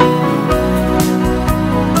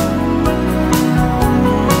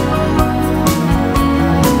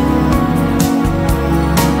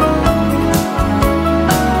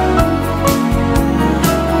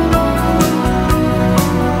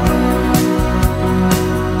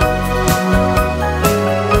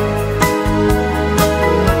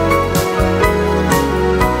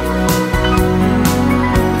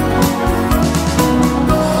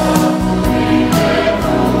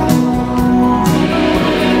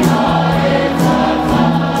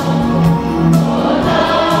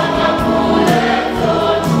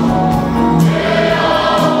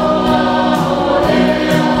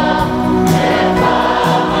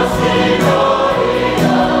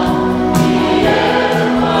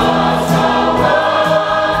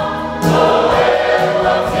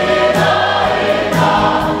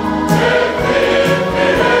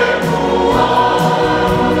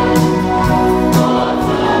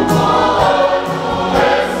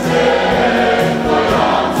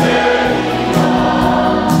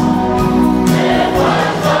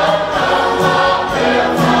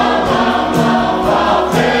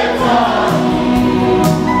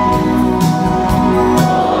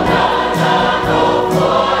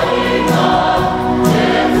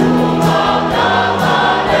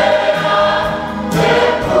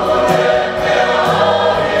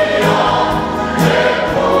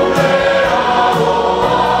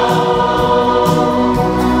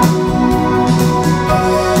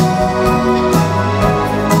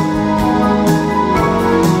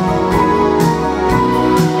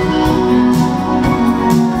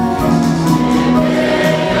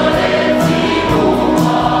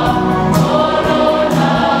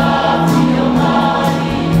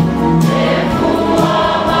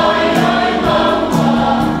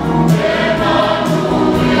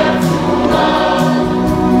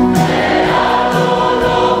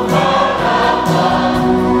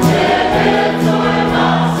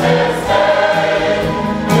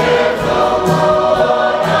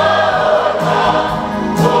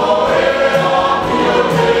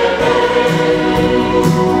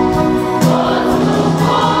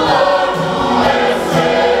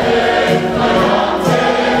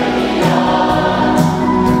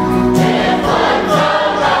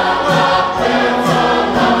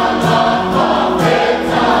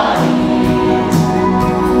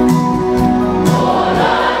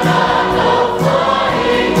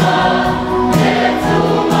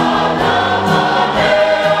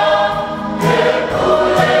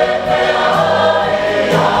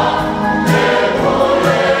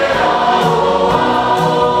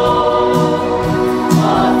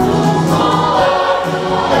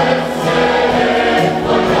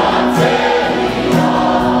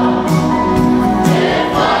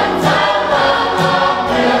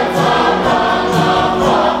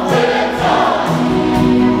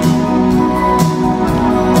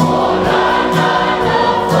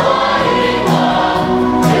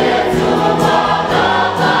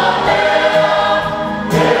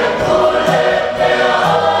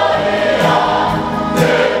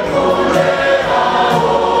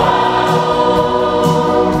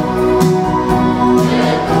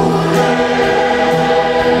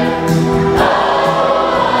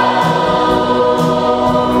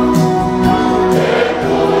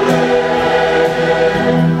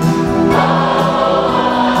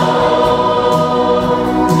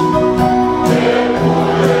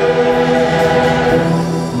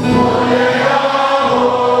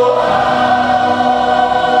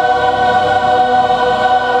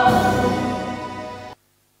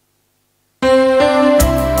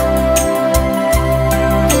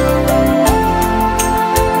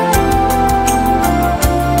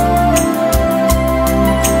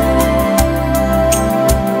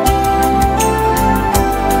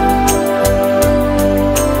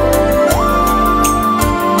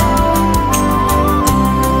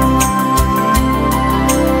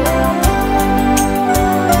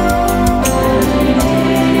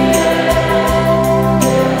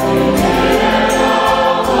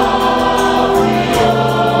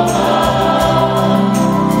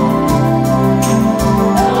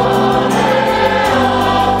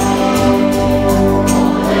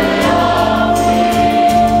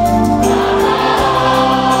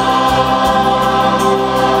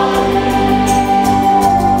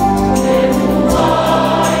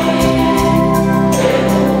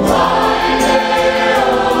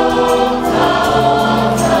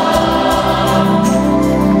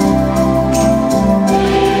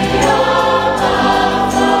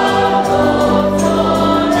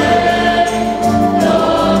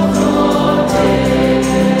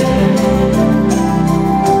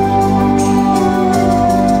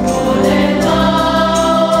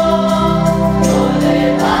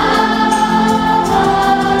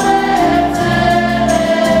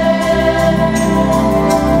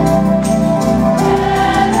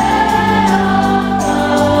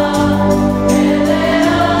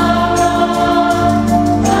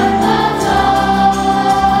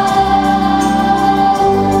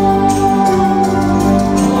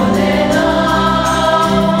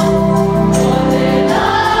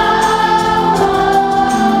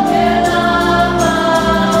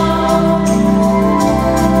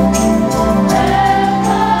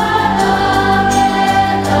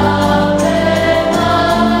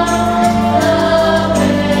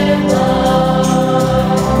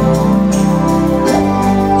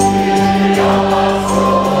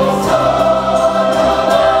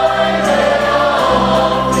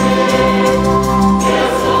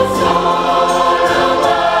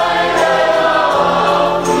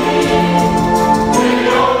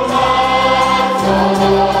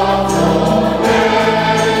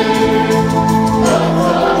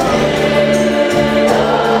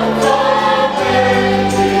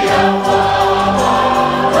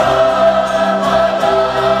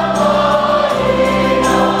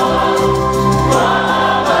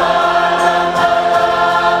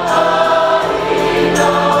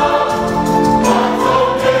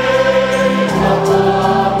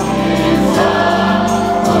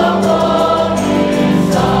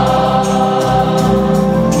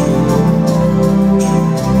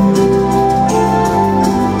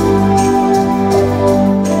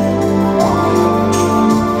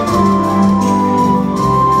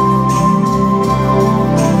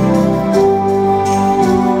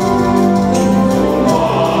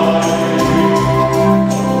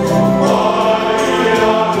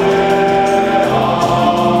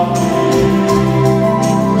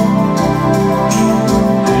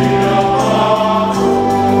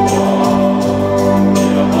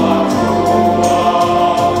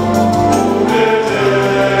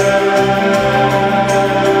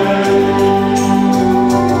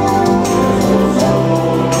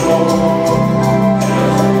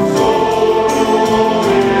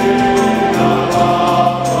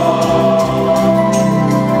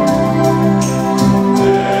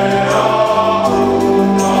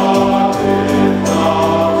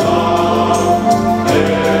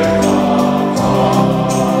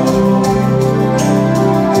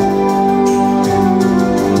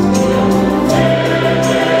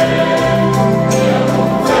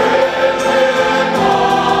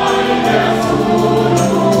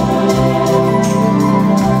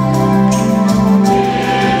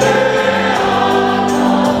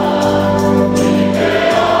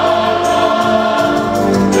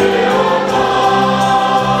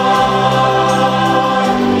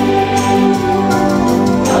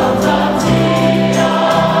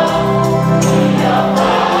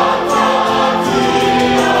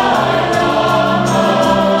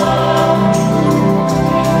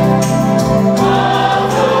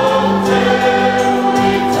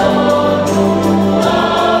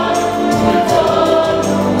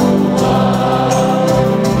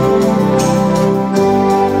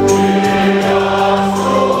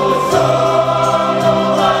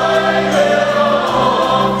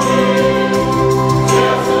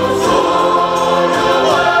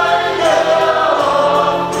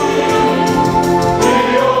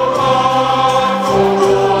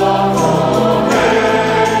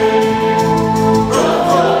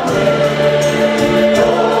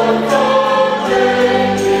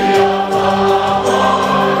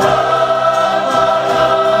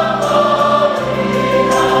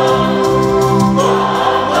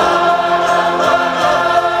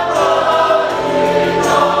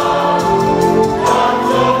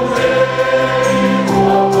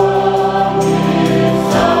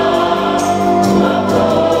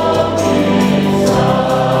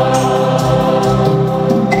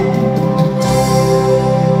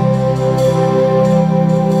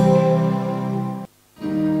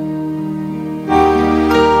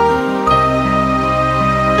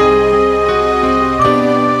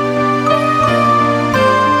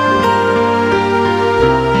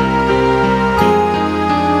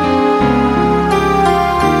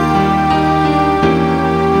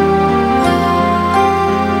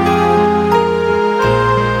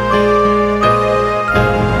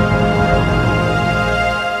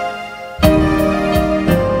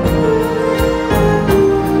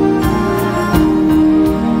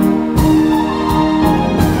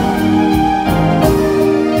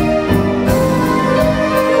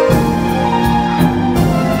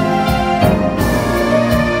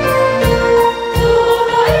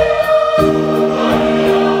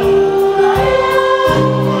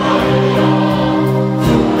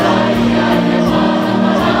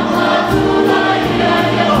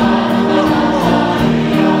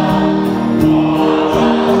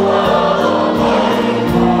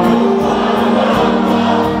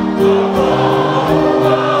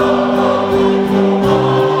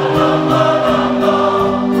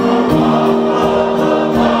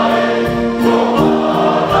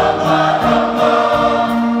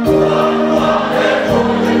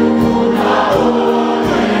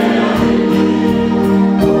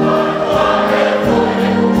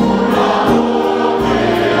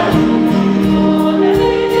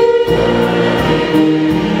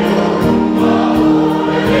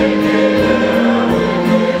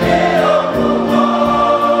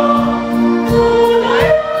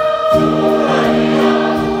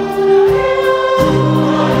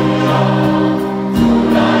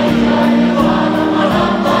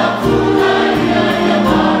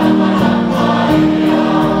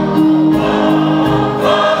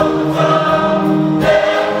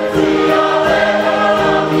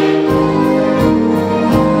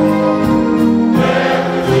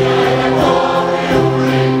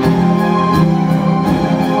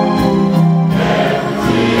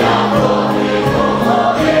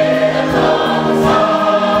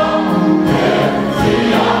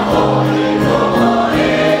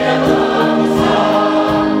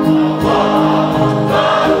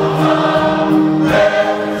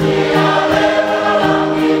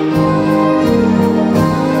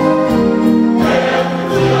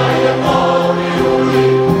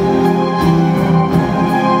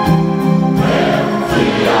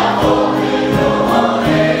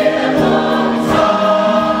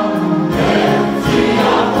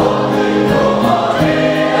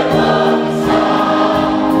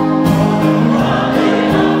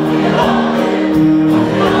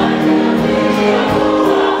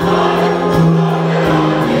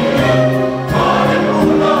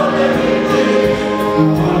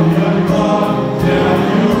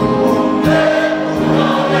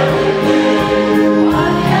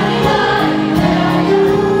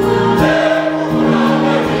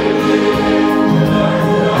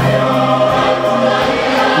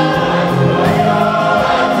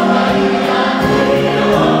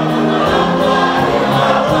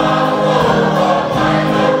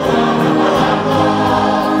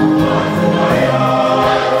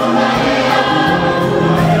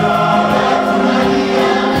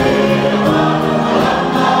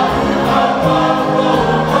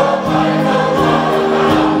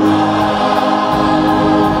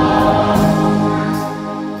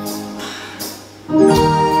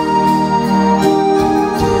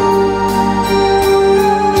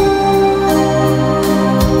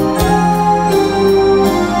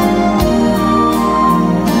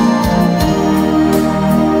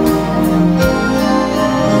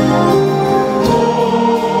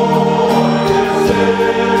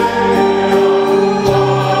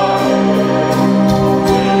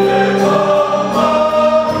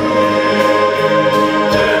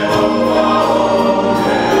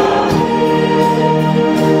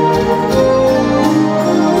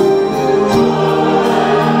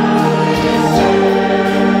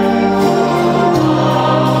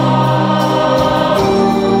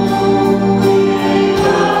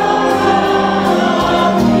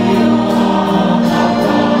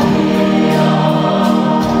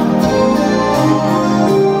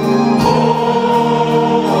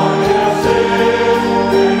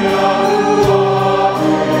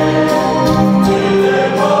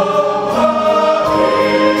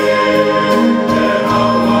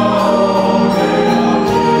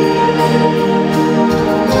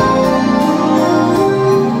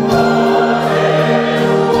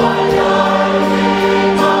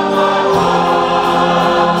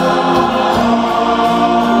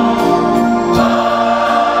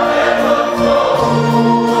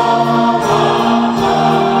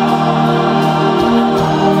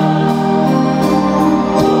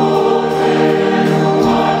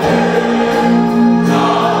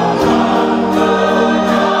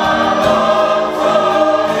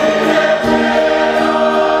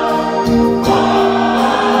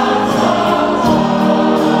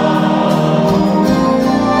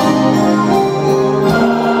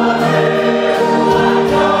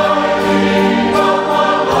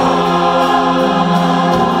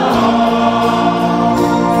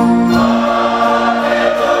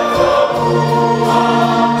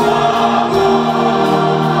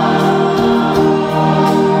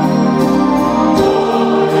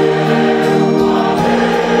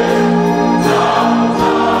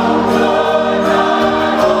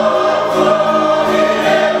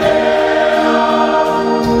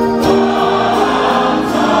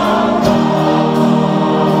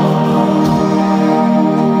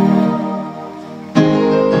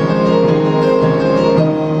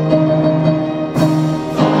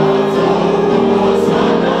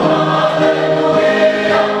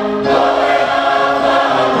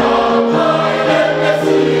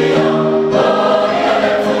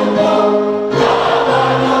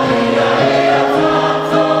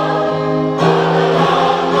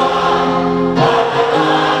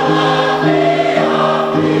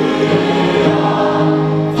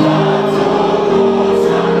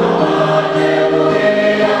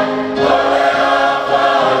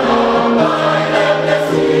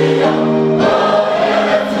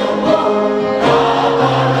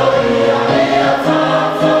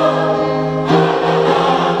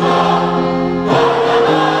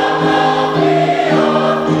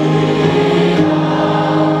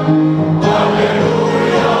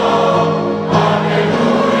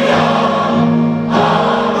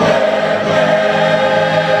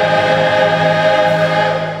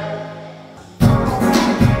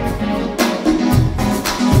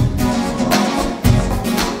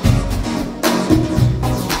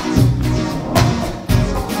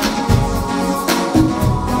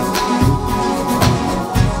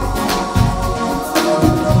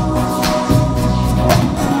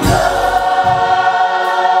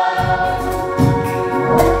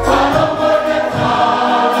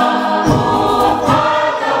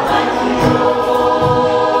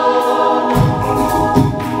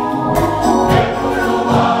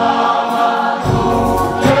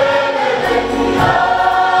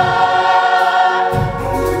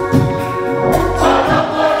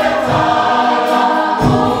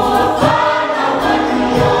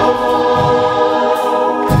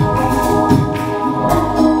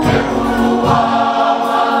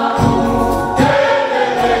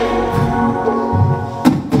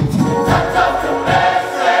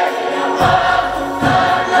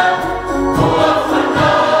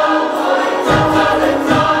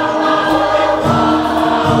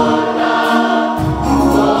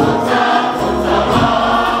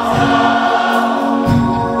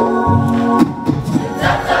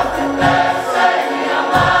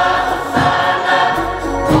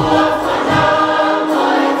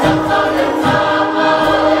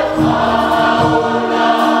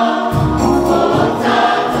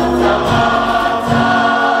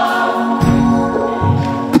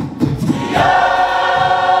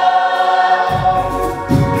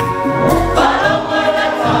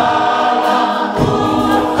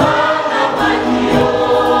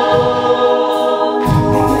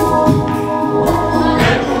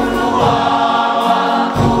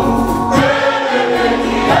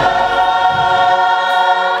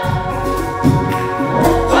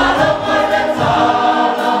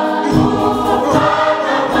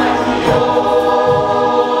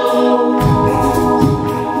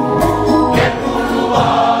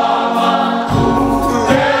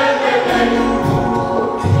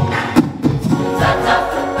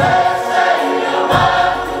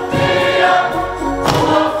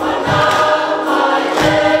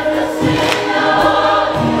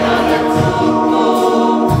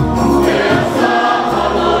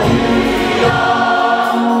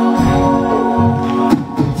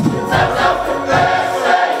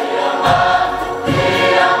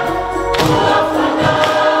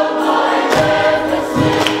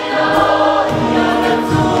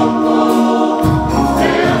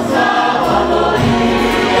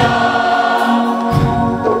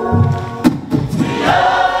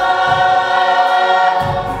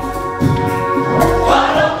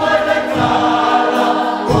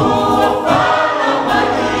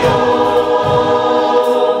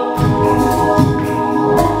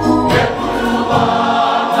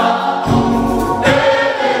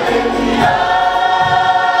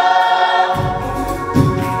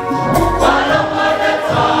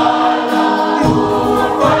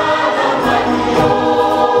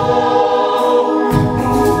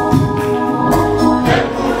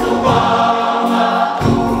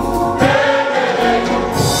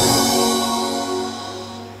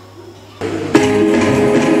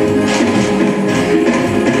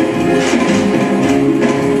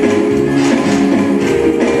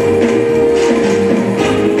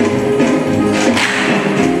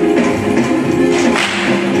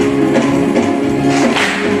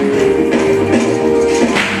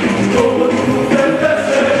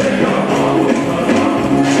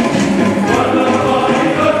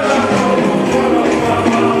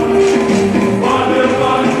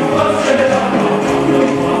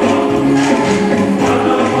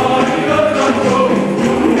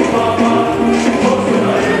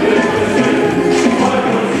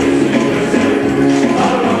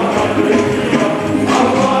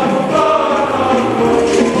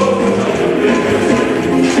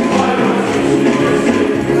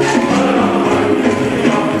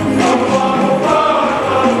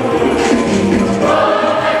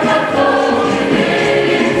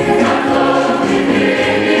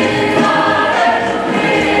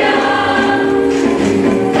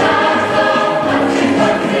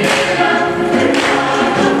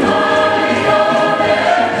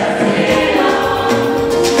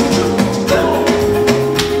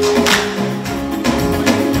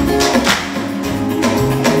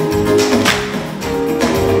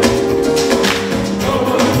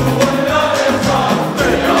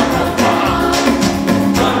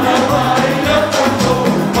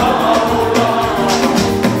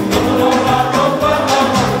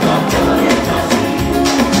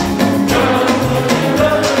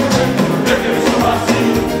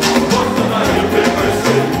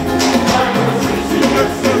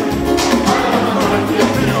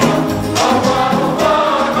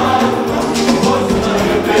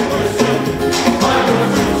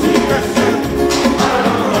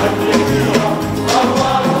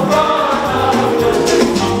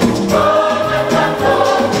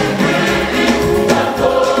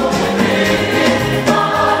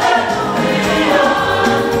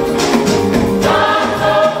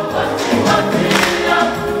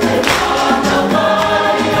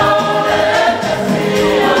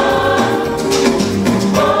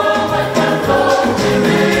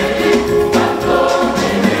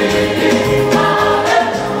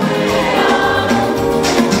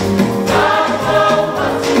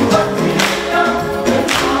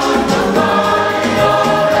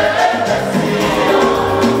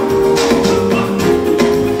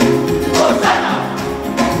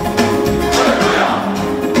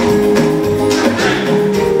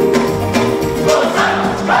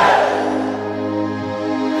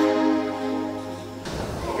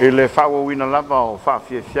Ele whawawina lava o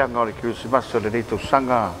whawhiawhianga o le Kerisimasi o le reito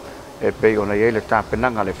sanga e pei o na iele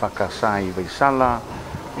tāpenanga le whakasai i Vaisala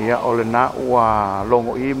ia o le na ua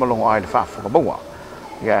longo I ma longo ai le whawhakabaua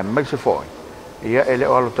ia e maise foi ia ele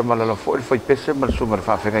o alo tamalala foi le whaipese ma le sunga le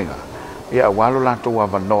whawhengainga ia walo lato ua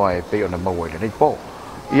wanoa e pei o na maua i le nei po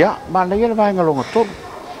ia ma na iele vaenga longo tolu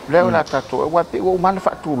leo la tato e wapi o mana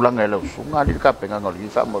whaatulanga e lau sunga li ka penga ngoli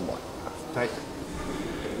whamoimoa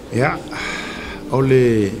ia o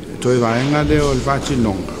le toi vaenga le o le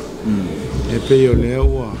whatinonga e pei o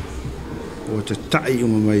leo o te tai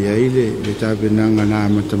uma mai ai le tāpenanga nā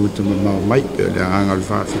matamata mau mai pe o le anga le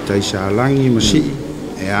whawhitai sa langi masi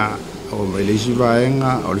ia o mai leisi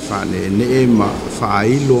vaenga o le whane ne ma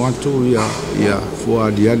whailo atu ia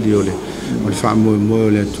fua diali o le whamoe o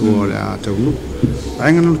le atua o le a taunu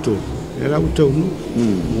vaenga nanu tō e lau taunu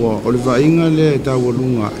o le vaenga le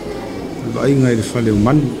tawalunga le vaenga i le whale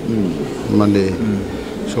umanu ma le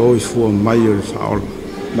so i fua mai o le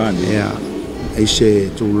whaola ia ai se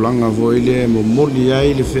tūlanga voi le mo moli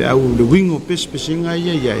ai le whi au le wingo pesinga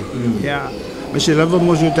ia ma se lava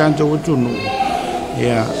mo se tātou atunu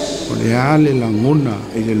ia o le ale la ngona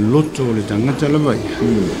i le loto o le tangata lava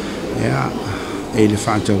ia e le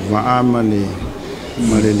whātau waa ma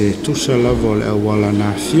le tusa lava o le awala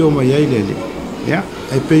na fio mai ai le ia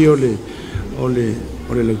e pei o le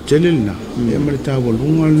lau telelina ia ma le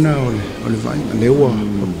tāwalunga na o le vai le ua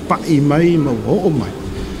pai mai ma o mai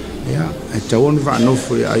ia e tauan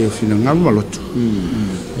whanofo i ai o whina ngama loto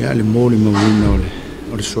ia le mōli mawina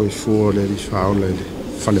o le soifua le whaola le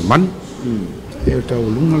whale manu e o tau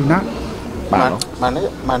lunga na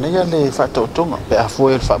mana ia le whatautonga pe a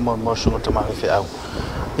fua e le whamoa sunga tamahi whi au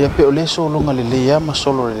ia pe o le so lunga le lea ma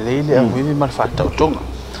solo le leile a wiwi ma le whatautonga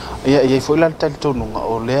ia i fua ilan tali tonunga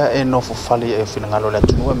o lea e nofo whale e o whina ngalo le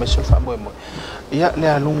atunua me se whamoa ia le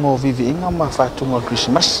alunga o vivi inga ma whatunga o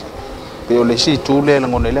Kerisimasi pe o le si tu le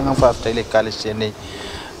ngone le nga fa le kale sene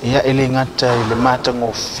ia ele ngata le mata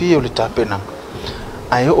ngo fi o le tapena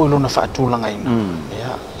ai o lo na fa tu langa ina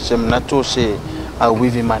ia se mnato se a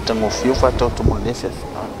wivi mata ngo fi o fa to mo le fe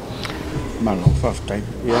ma lo fa tai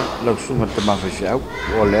ia lo sunga te ma fe au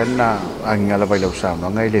o le na anga la vai lo sa no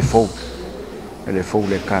ngai le fo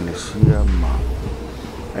le kane sia ma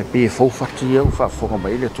e pe fo fa ti o fa fo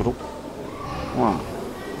mai le turu wa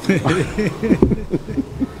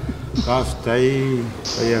Kaftai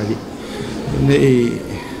ai nei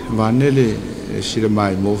vanele sila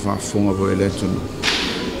mai mo fa fonga vo eletron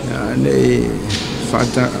nei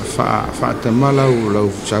fata mala o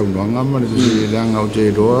sau no ngama le langa o te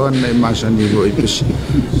ro nei masani vo ipis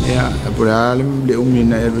ya abralem le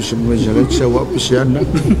umina e se mo jale se wa pisiana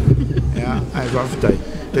ya ai kaftai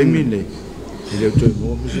temine ele o te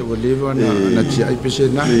mo se vo leva na ti ai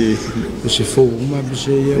pisena se fo uma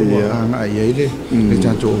se ia wa ai ele le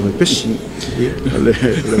tanto o pesi le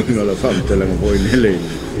la fam te la voi nele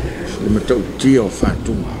le matou tio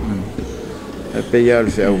fatu e pe ia le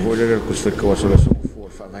fe o le ko se ko so so fo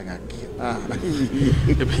fa venga aqui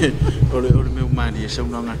e pe o le meu mani se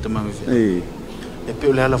una ngata ma me e pe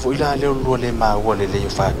o le ala foi la le o le ma o le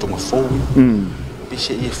fatu ma fo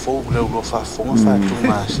pise e fo le o fa fo fatu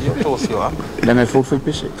ma si o to fio am le me fo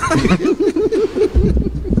pise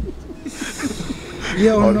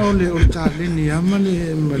ia ono le o taleni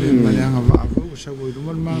amale male anga va o sa voi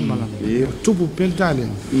rumal mala tupu pel tale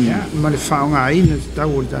ia male faunga ina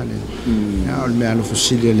tau o tale ia o me alo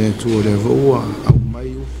fossile le tu le voa au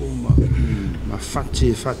mai upo ma fatu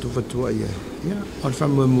ia o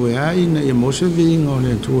famo mo ai na ia mo se vingo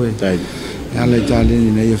le tu e ia le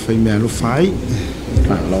taleni na ia fai me alo fai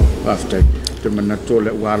lo after te manato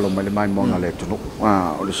le walo mai mo ngale tu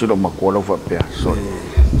o le silo makola fa pe so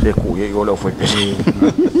se ku ye yo lo foi pese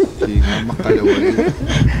ki makale wali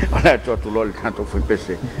ona tu lo le tanto foi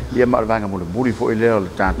pese ia marvanga mo le buri foi le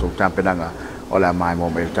tanto tampenanga ola mai mo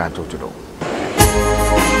me tanto tu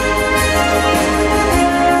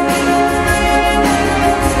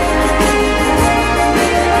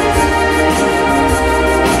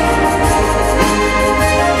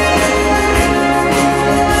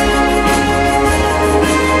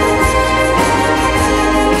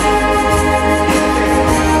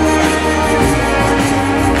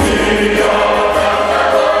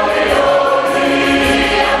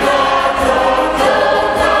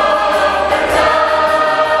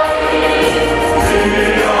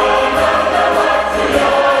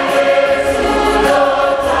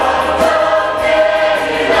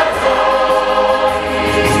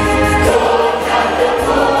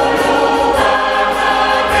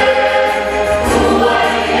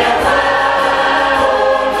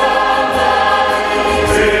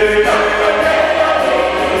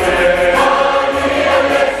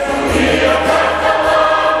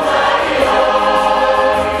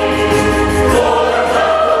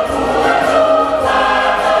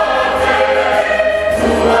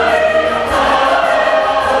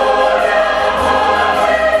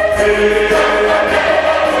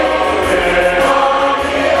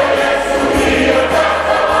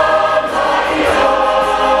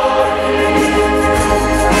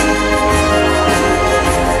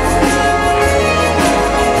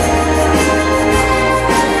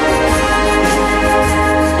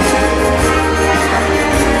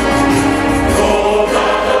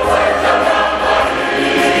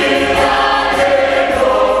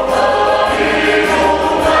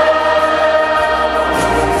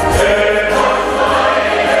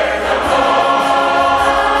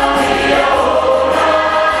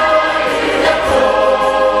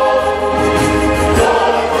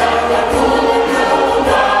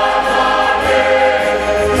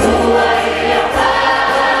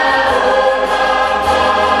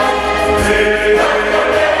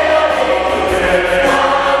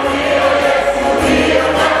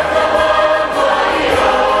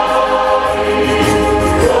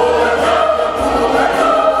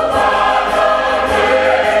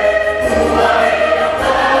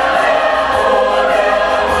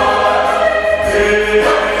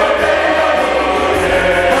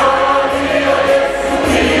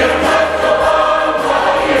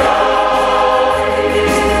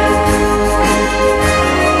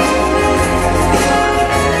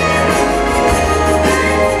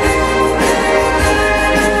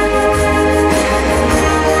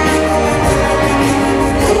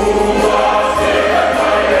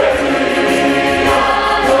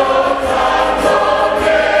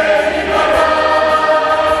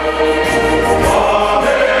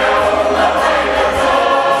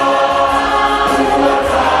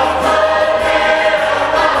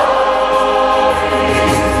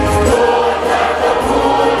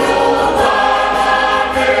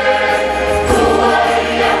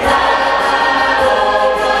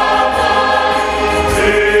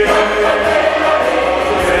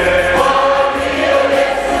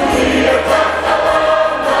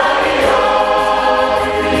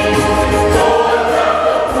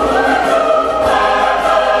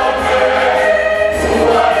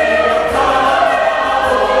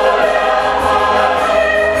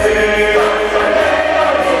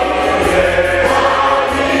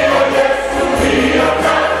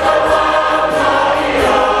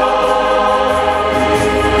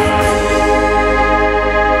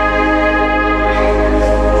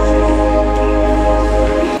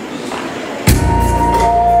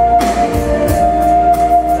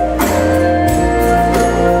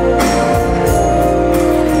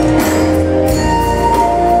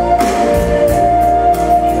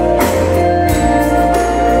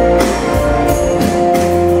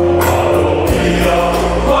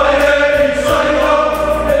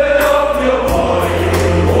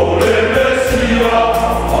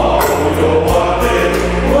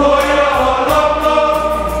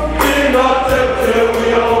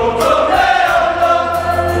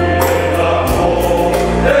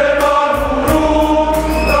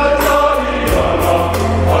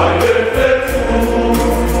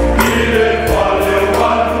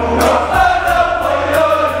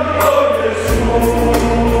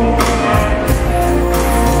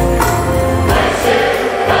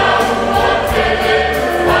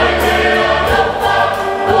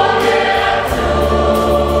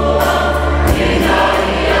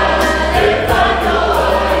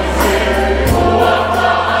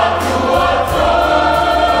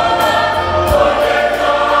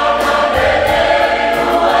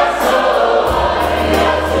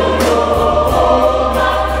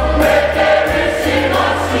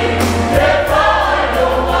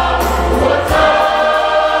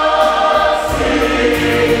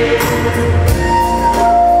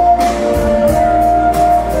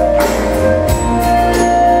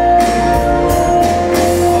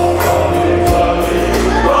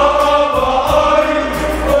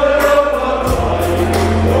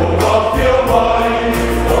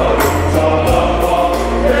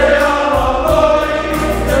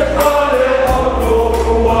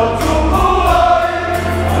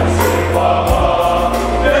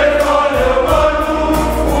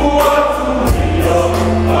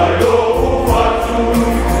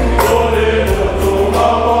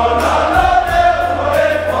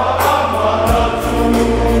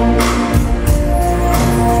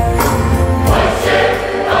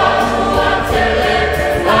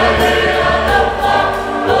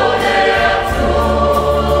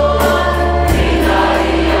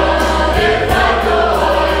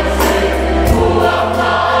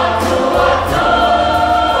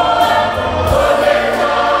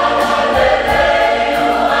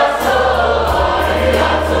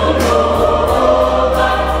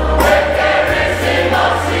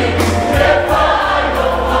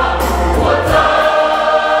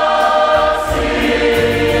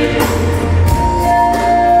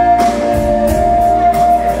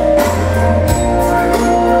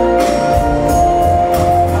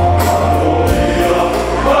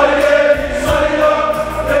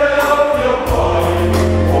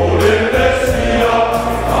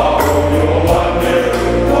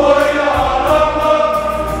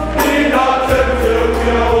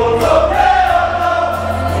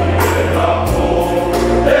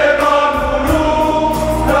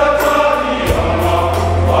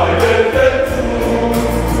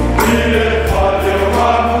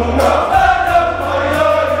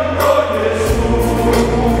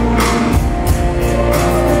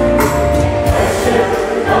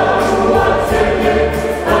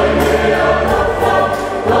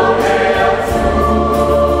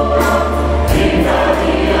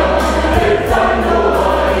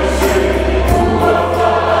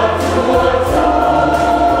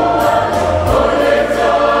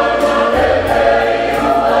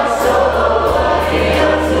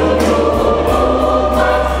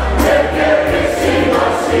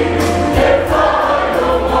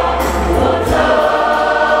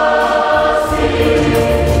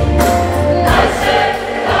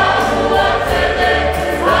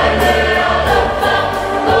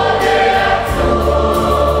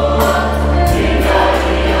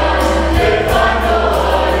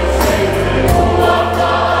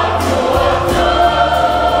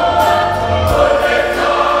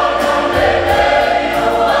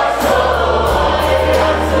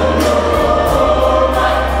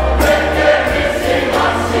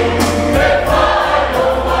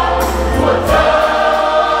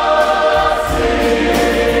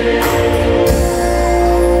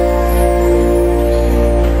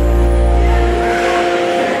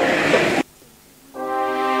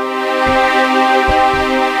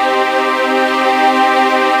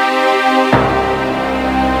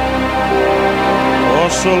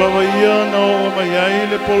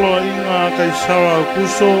inga kai sawa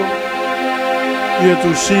kuso ia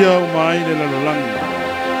tu sia umai le lalolangi.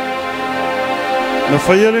 Na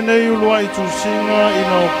whaiare nei ulua I tu singa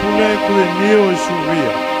ina o pule kue nio I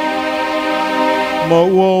suria. Ma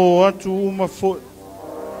ua o atu uma fo.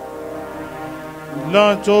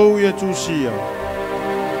 La tau ia tu sia.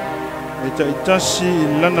 E ta itasi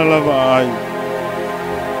I lana lava ai.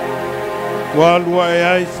 Wa lua e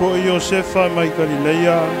ai fo I Iosefa mai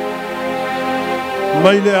Galileia.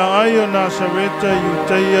 Mai le ai o Nasareta I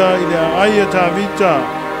Uteia I le ai a Tavita.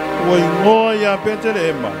 Wa ingoa ia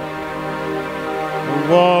Betelema.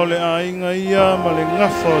 Wa le ainga ia ma le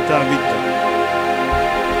ngafa o Tavita.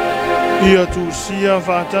 Ia tu sia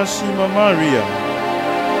fatasi ma Maria.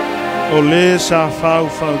 O le sa fau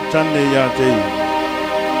tane ia tei.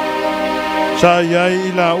 Sa iai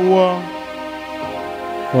I la ua.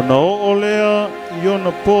 O na o lea I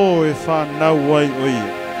ona po e whanau wai oi.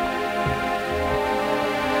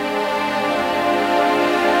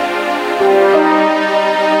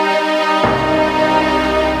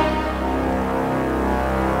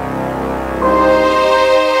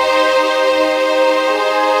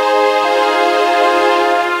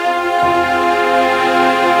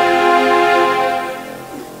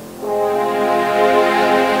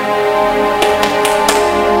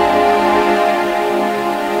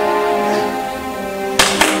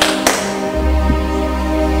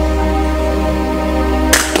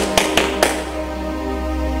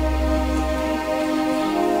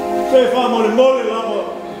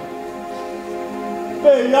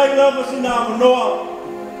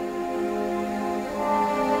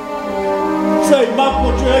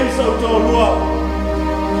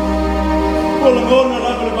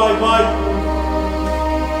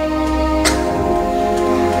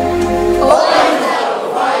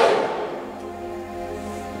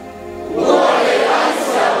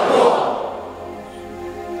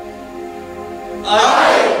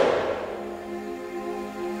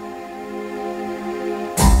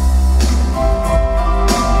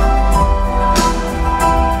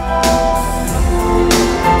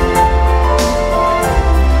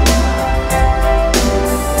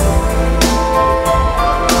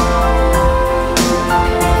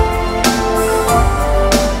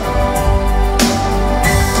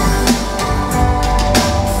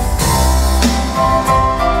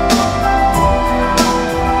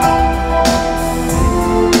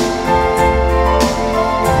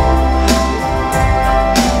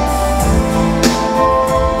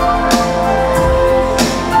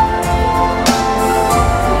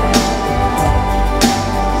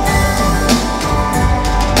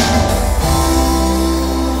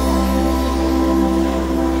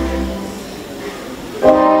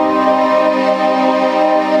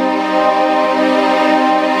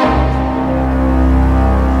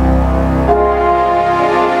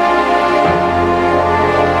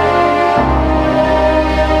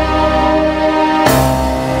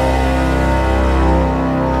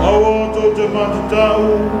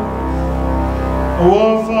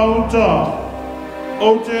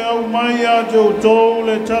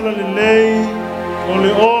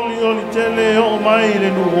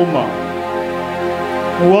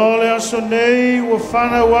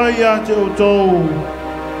 Whana wai a te o tau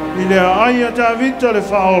I le ai a ta vita le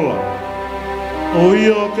whaola o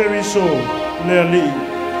ia o Keriso le ali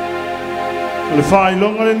le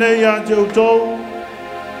whailonga le nei a te o tau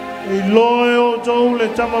I loe o tau le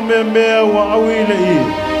tama mea mea wa awi le I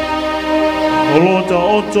o lota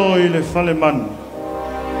oto I le whale manu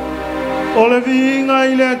o le viinga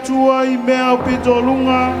I le atua I mea o pito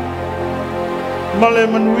lunga ma le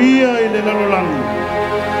manuia I le nalolangi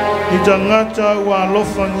I tangata ua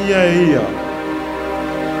alofangia e ia.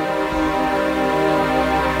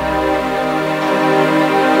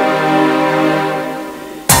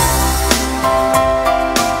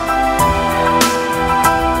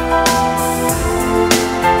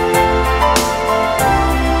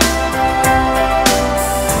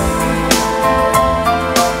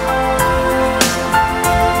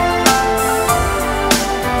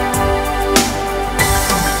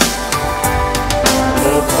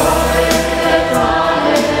 Oh,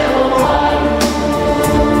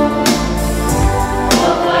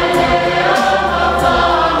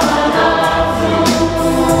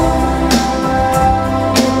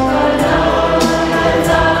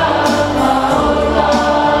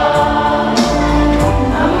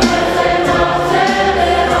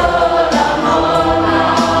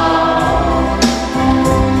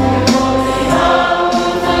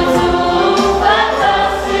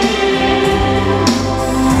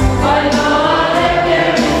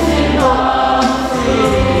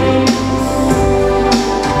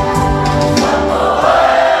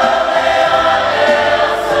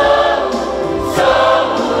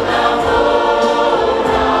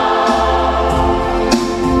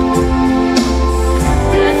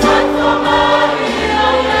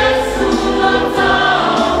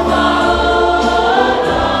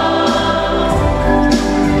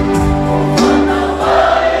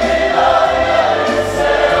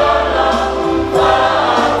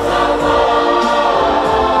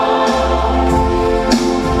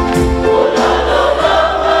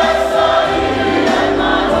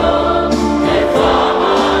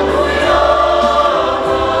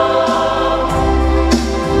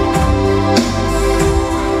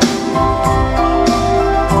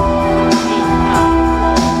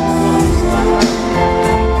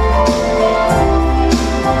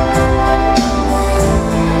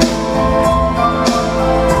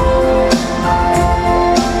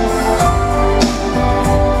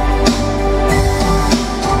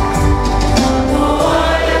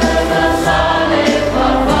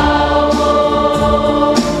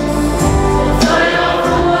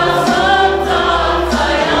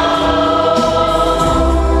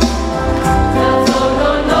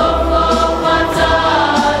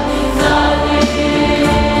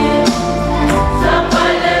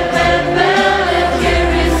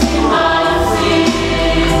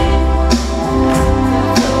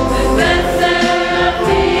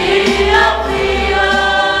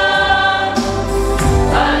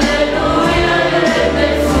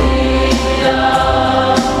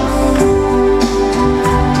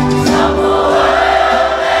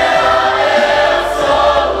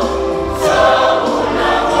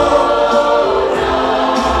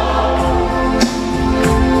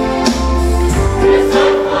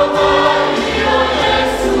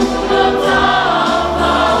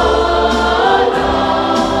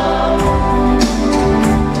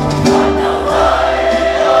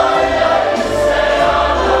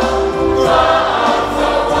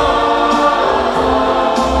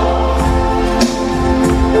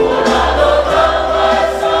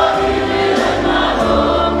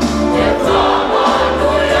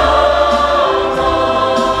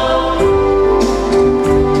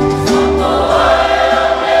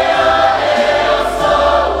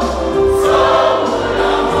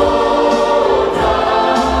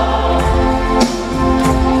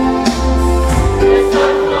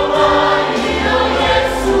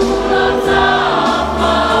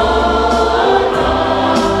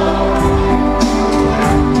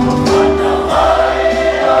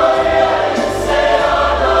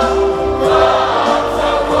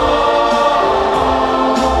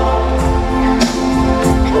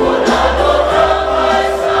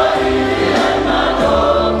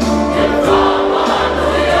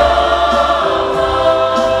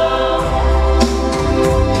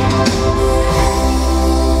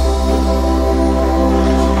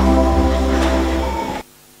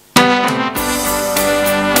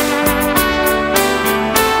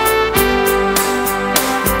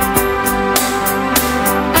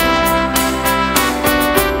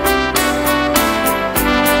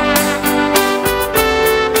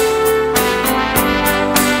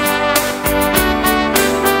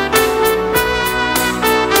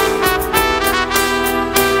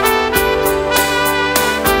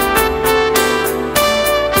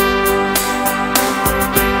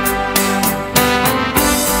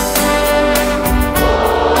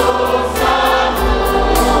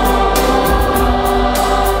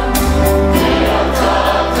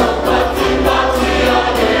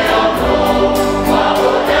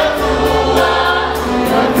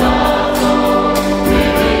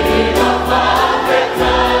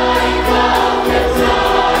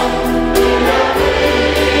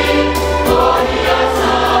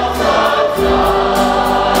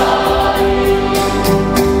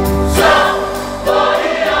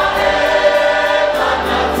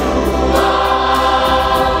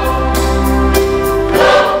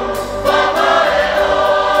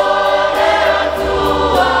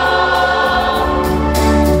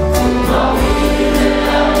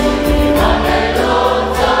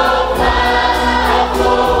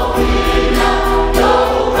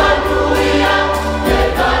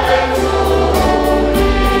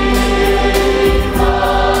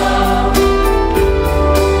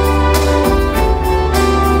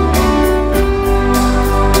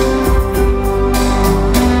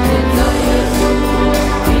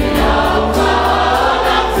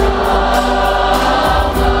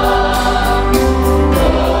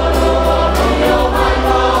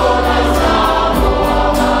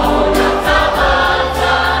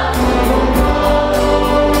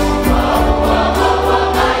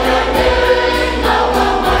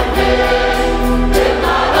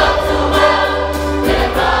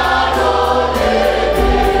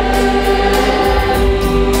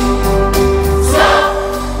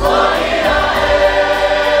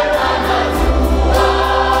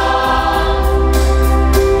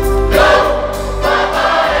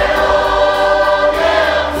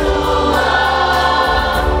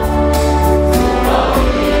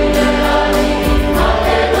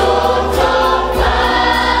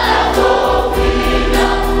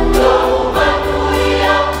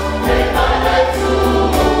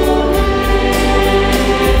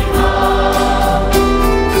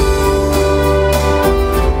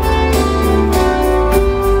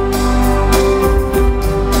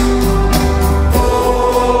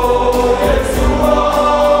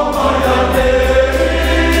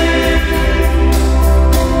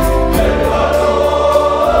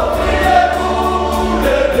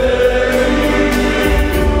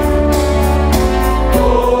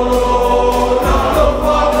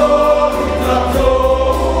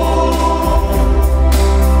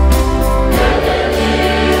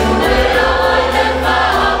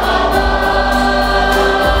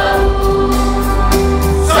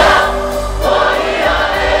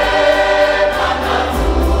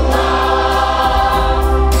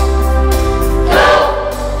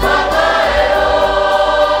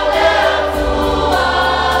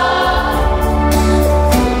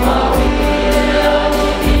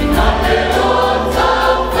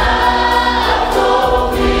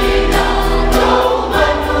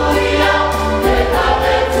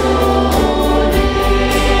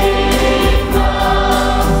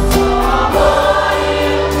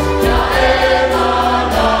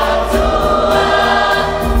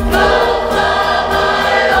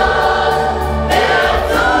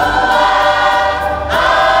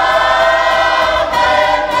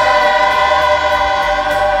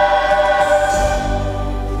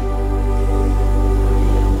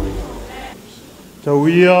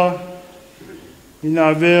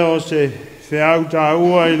 ina veo se feau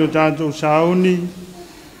taua i lo tātou sauni,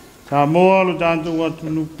 Samoa lo tātou watu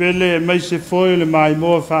nupele e mai se foi le mai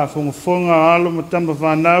moa whaafongafonga alo matamba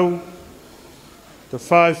whanau, ta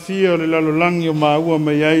whae fia o le lalolangi o maua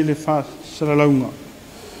mai ai le whaasaralaunga.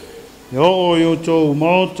 E o i o tō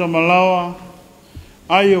maota malawa,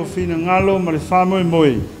 ai o whina ngalo ma le whamoe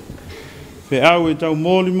moe, fe au e tau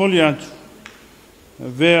moli atu,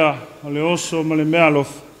 vea o le oso ma le mea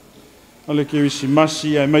lofa, o le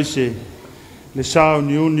Kerisimasi ai mai se le sao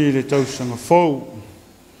ni uni le tausanga fou.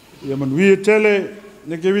 Ia manuia tele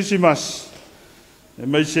le Kerisimasi, e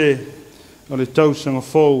mai se o le tausanga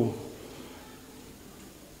fou,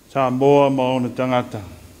 Samoa ma ona tangata,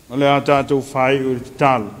 o le atatou whai o le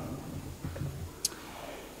talo.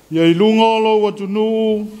 Ia i lunga o lau atu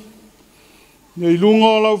nuu, ia i lunga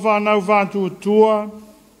o lau whanau whātua tua,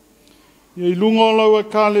 ia i lunga o lau a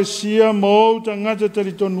kālesia ma o tangata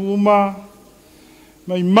taritonu uma,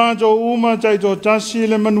 mai mato uma taito tasi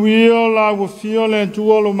le manuia la ua fio le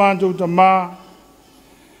antua lo mato tama,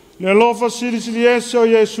 le alofa sirisiri o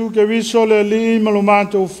Yesu ke viso le li ma lo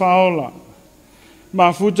mato faola,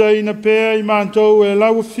 ma futa ina pea i mato e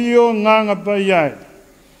la ua fio nganga pa iai.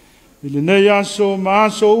 I le nei aso ma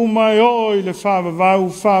aso uma e o i le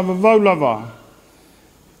whāvavau lava.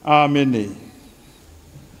 Amene.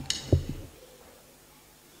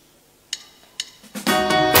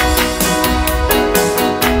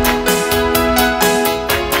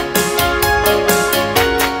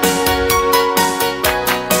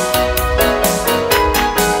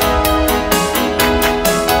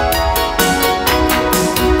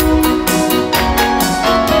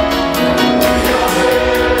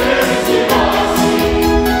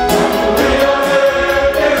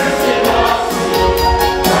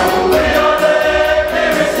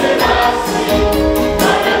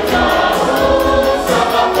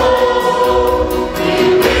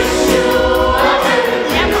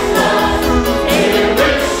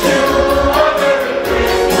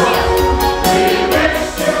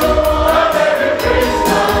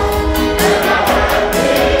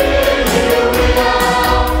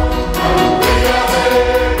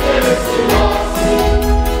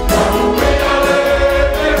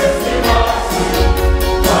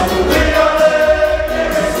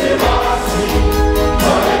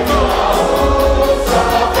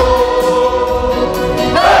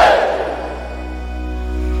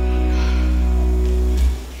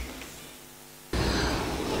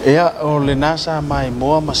 Ea o le nasa mai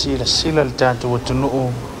moa masila sila le tātou atunuu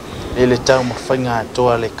e le tau mawhainga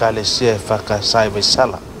atoa le kālesia e whakasai vai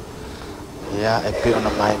sala. Ea e pe ona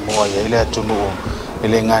mai moa ia le atunuu e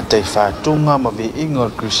le ngātai whātunga ma vi ingo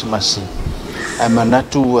le Kerisimasi. E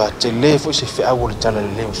manatu te le fo se whiau le tala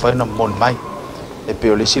le leo whaina mon mai. E pe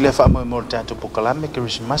o le sila whaamoi mo le tātou pokalame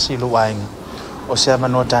Kerisimasi lo ainga. O se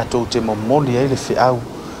amanoa tātou te momoli e le whiau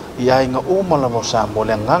i ainga umala mo sa mo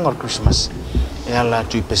le nganga le Kerisimasi. E ala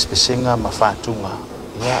tui pespesenga ma whātunga.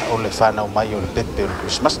 Ia o le whanau mai o le pepe o le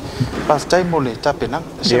Christmas. Paftai mo le tapenang,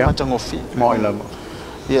 se matangofi. Moi lama.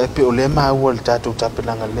 Ia e pe o le maua le tātou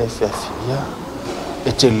tapenanga le whiawhi. Ia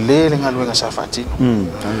e te le ngaluenga sa whātino.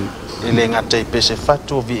 E le ngatai pese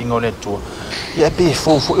whatu o vi ingo le tua. Ia e pe e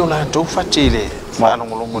fōfu e o la tau whati le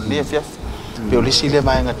whanongolongo le whiawhi. Pe o le si le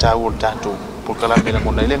mai ngatau o le tātou. Pulkalame la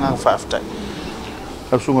ngona i le ngang whaaftai.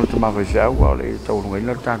 Au sunga te mawa siau au le taurunga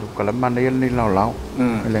ina tātou kalamana ia ni lau.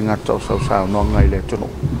 Le ngata o sau no ngai le tunu.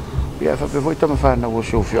 Ia whape voi tama whana o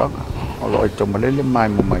siu whianga. O lo i tau malele mai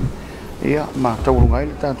mo mai. Ia ma taurunga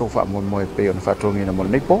ina tātou wha mo mo e pe o na whatongi na mo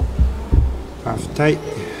nei po. Whaftai.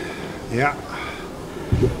 Ia.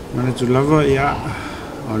 Mana tu lava ia.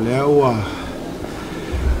 O le aua.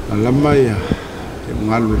 A lama ia. Te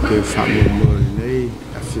ngalu ke wha mo nei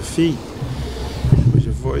a whiwhi.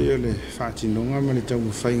 Foi le whātinonga ma le tau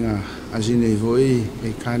mawhainga azine i voi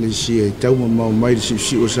e kālesia i tau mau mai le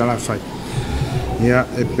si o sala whai. Ia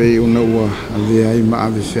e pei una ua a vea i ma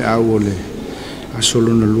ave whiau o le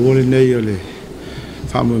asolona lua le nei o le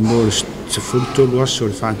whaamoi mo le se fultolu aso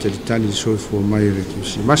le whātari tali le soifua mai le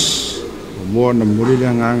Kerisimasi. O moa na mori le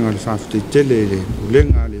anganga le whawhitei tele le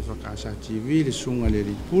ulenga le whakasa TV le sunga le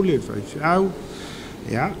ripule le whaiwhiau.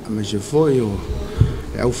 Ia a me se foi o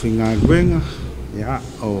le au whinga ruenga. Ia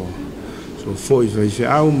o so foi vai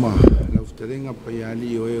au ma lau terenga pa ia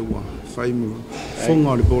li o ewa fai mo fonga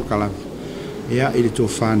o le porkala ia i le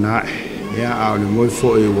tofa na ia au le moi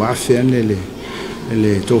foi wa fene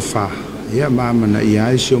le tofa ia mama na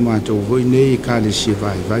ia si o ma to voi nei ka le si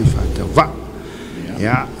vai fa ta va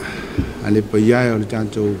ia ale pa ia o le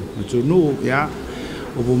tanto to no ia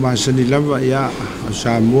o po ma sani lava ia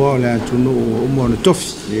Samoa le to no o mo na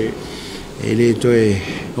tofi ele toe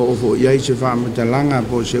o fo ia se fa matalanga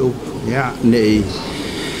po se up ya nei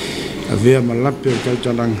avea malape o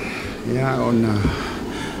tautaranga ya ona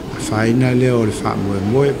faina le o le fa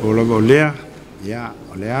mo po lo lea ya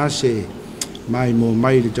o lea se mai mo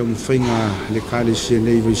mai le tong finga le kale se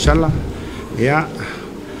nei visala ya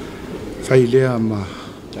fai lea ma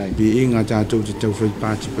bi inga tātou te tau whai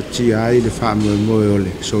pāti pati ai le wha mo o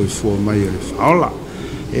le soi fua mai o le whaola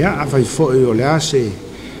ya a fai fōi o le ase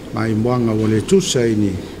mai moanga o le tusa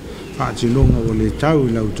ini whaati nonga o le tau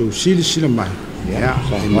i lau tau sili sila mai ya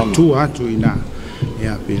e matu atu ina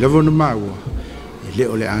ya pi lavo na maua e le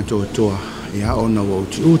o le ato toa ya ona wa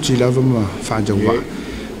uti lavo ma whaatau wa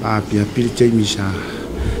a pia pili teimi sa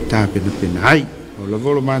tā pena ai o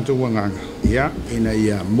lavo lo mātou wanganga ya ina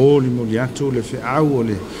ia moli atu le fe au o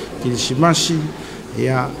le Kerisimasi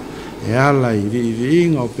ya ala i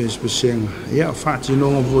viinga o pespesenga ya fati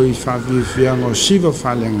nonga voi favianga o siva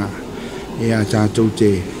falenga ya tātou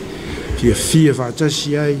te fia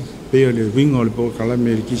fatasi ai pe o le winga o le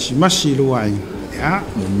pokalame le Kerisimasi lua ai ya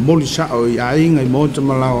moli sa o ia inga i monta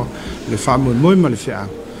malao le famo moi ma le fea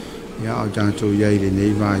ya o tātou iai le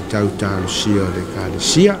neiva i tautaro sia o le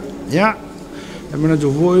kālesia ya e mana tu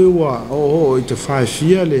voi wa o i te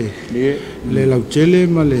fia le lautele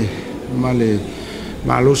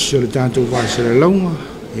ma lo se le tanto va se le longa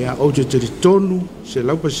ya o te tonu se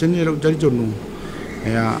lau pasene lau te tonu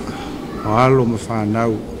ya o alo ma fa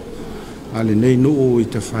nau ale nei no i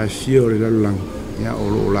te fia le lang ya o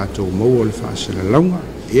lo la to mo le fa se le longa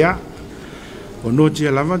ya o no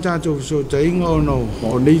te lava tanto so te inga o no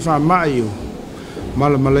o nei fa mai o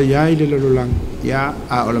mala ya le lang ya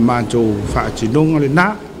a o le manto fa tinonga le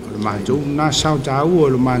na o le manto na sao tau o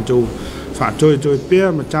le manto fa toi pe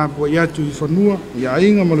ma tapo ya tu i fanua ya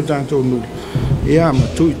inga mo le tanto nu ya ma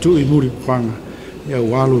tu i muri panga ya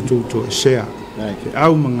walo tu sea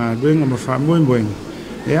au manga renga ma fa mo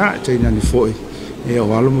ya te na ni foi ya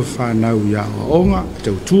walo ma fa na ya onga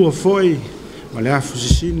te tu foi ma le afu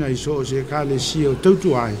sina i so se kale si o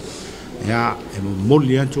tu ai ya e mo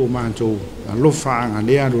moli atu manto lo fa nga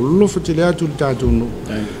le lo fa te le atu tatu no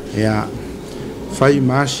ya fai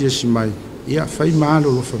masi si mai ya fai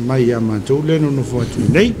malo lo fa mai ya manto le no fo tu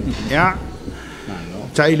nei ya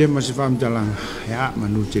taile ma se fam talang ya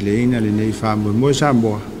manu te le ina le nei fam mo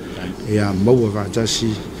Samoa ya mo va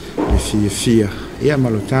tasi le fia ya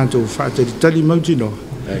malo tanto fa te tali mautino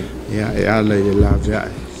ya e ala le la via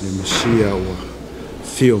le mesia o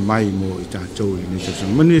fio mai mo i tātou i nei tātou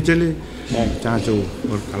mani tele tātou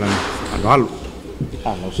o kalang alo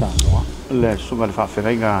Samoa le sunga le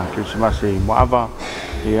whawhenga Kerisimasi moava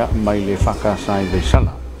ia mai le whakasai le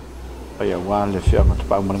sala pai awa le whia ma te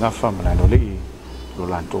pau mangafa ma no lii lo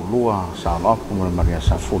lanto lua sa lopu ma maria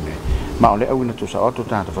sa fune ma o le au ina tu sa oto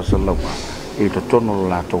tātou whasalaupa i to tono lo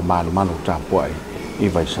lanto malu tāpua i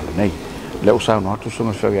vai sala nei le usau no atu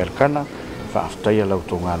sunga whia kana whaaftaia lau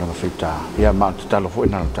tō ngā runga whita ia ma te talo fo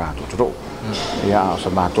ina lo tātou turo ia sa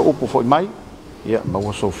mātou upu fo i mai ia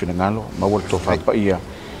maua sofina ngalo maua le tō whapa ia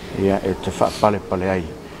e te whapale ai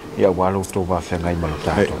ia walo tō whawhengai malo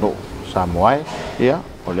tātou no Samoa ia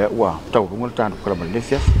o le ua tau runga le tātou kala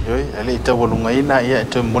malefia yoi ele i tau walunga ina ia e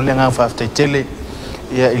te mulenga whaaftai tele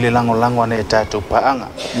ia i le lango ane e tātou paanga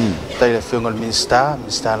tai le whiunga le minsta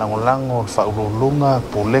lango le whaurulunga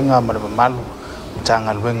pulenga ma le mamalu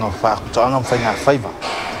tanga luenga whaaktoanga mwhainga whaiva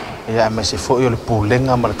ia me se fo i o le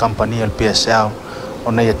pulenga ma le kampania le PSL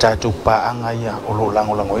o nei e tātou paanga ia o lo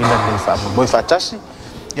lango ina nei whaamoi whaatasi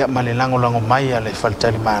ia ma le lango mai a le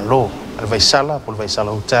whalitari malo le vaisala po le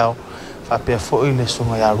vaisala hotel whapea fo i le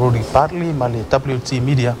sunga ia Rudy Bartley ma le WT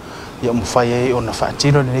Media ia mwhai e o na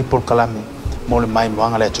whaatino nei pol kalame mo le mai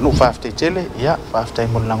moanga le atunu whaaftai tele ia whaaftai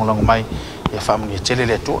mo le lango mai ia whaamuni e tele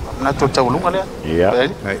le atua na tō tau lunga lea ia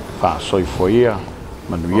whaasoi fo ia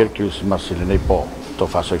manuia Kerisimasi le nei po tō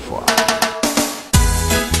whaasoi fo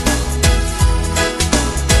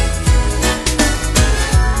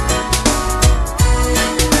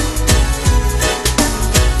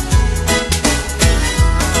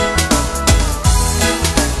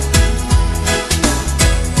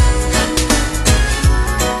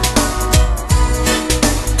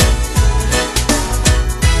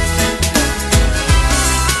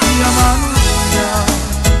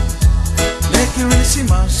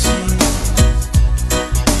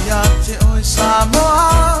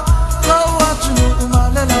Samoa, go out to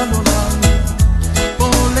Malala,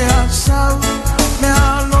 Bole Asau,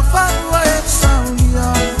 Mealo Fanwa, Saunia,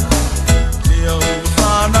 Leo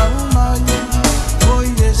Fana, oh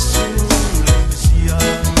yes,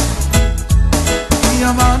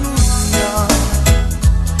 Yamanu.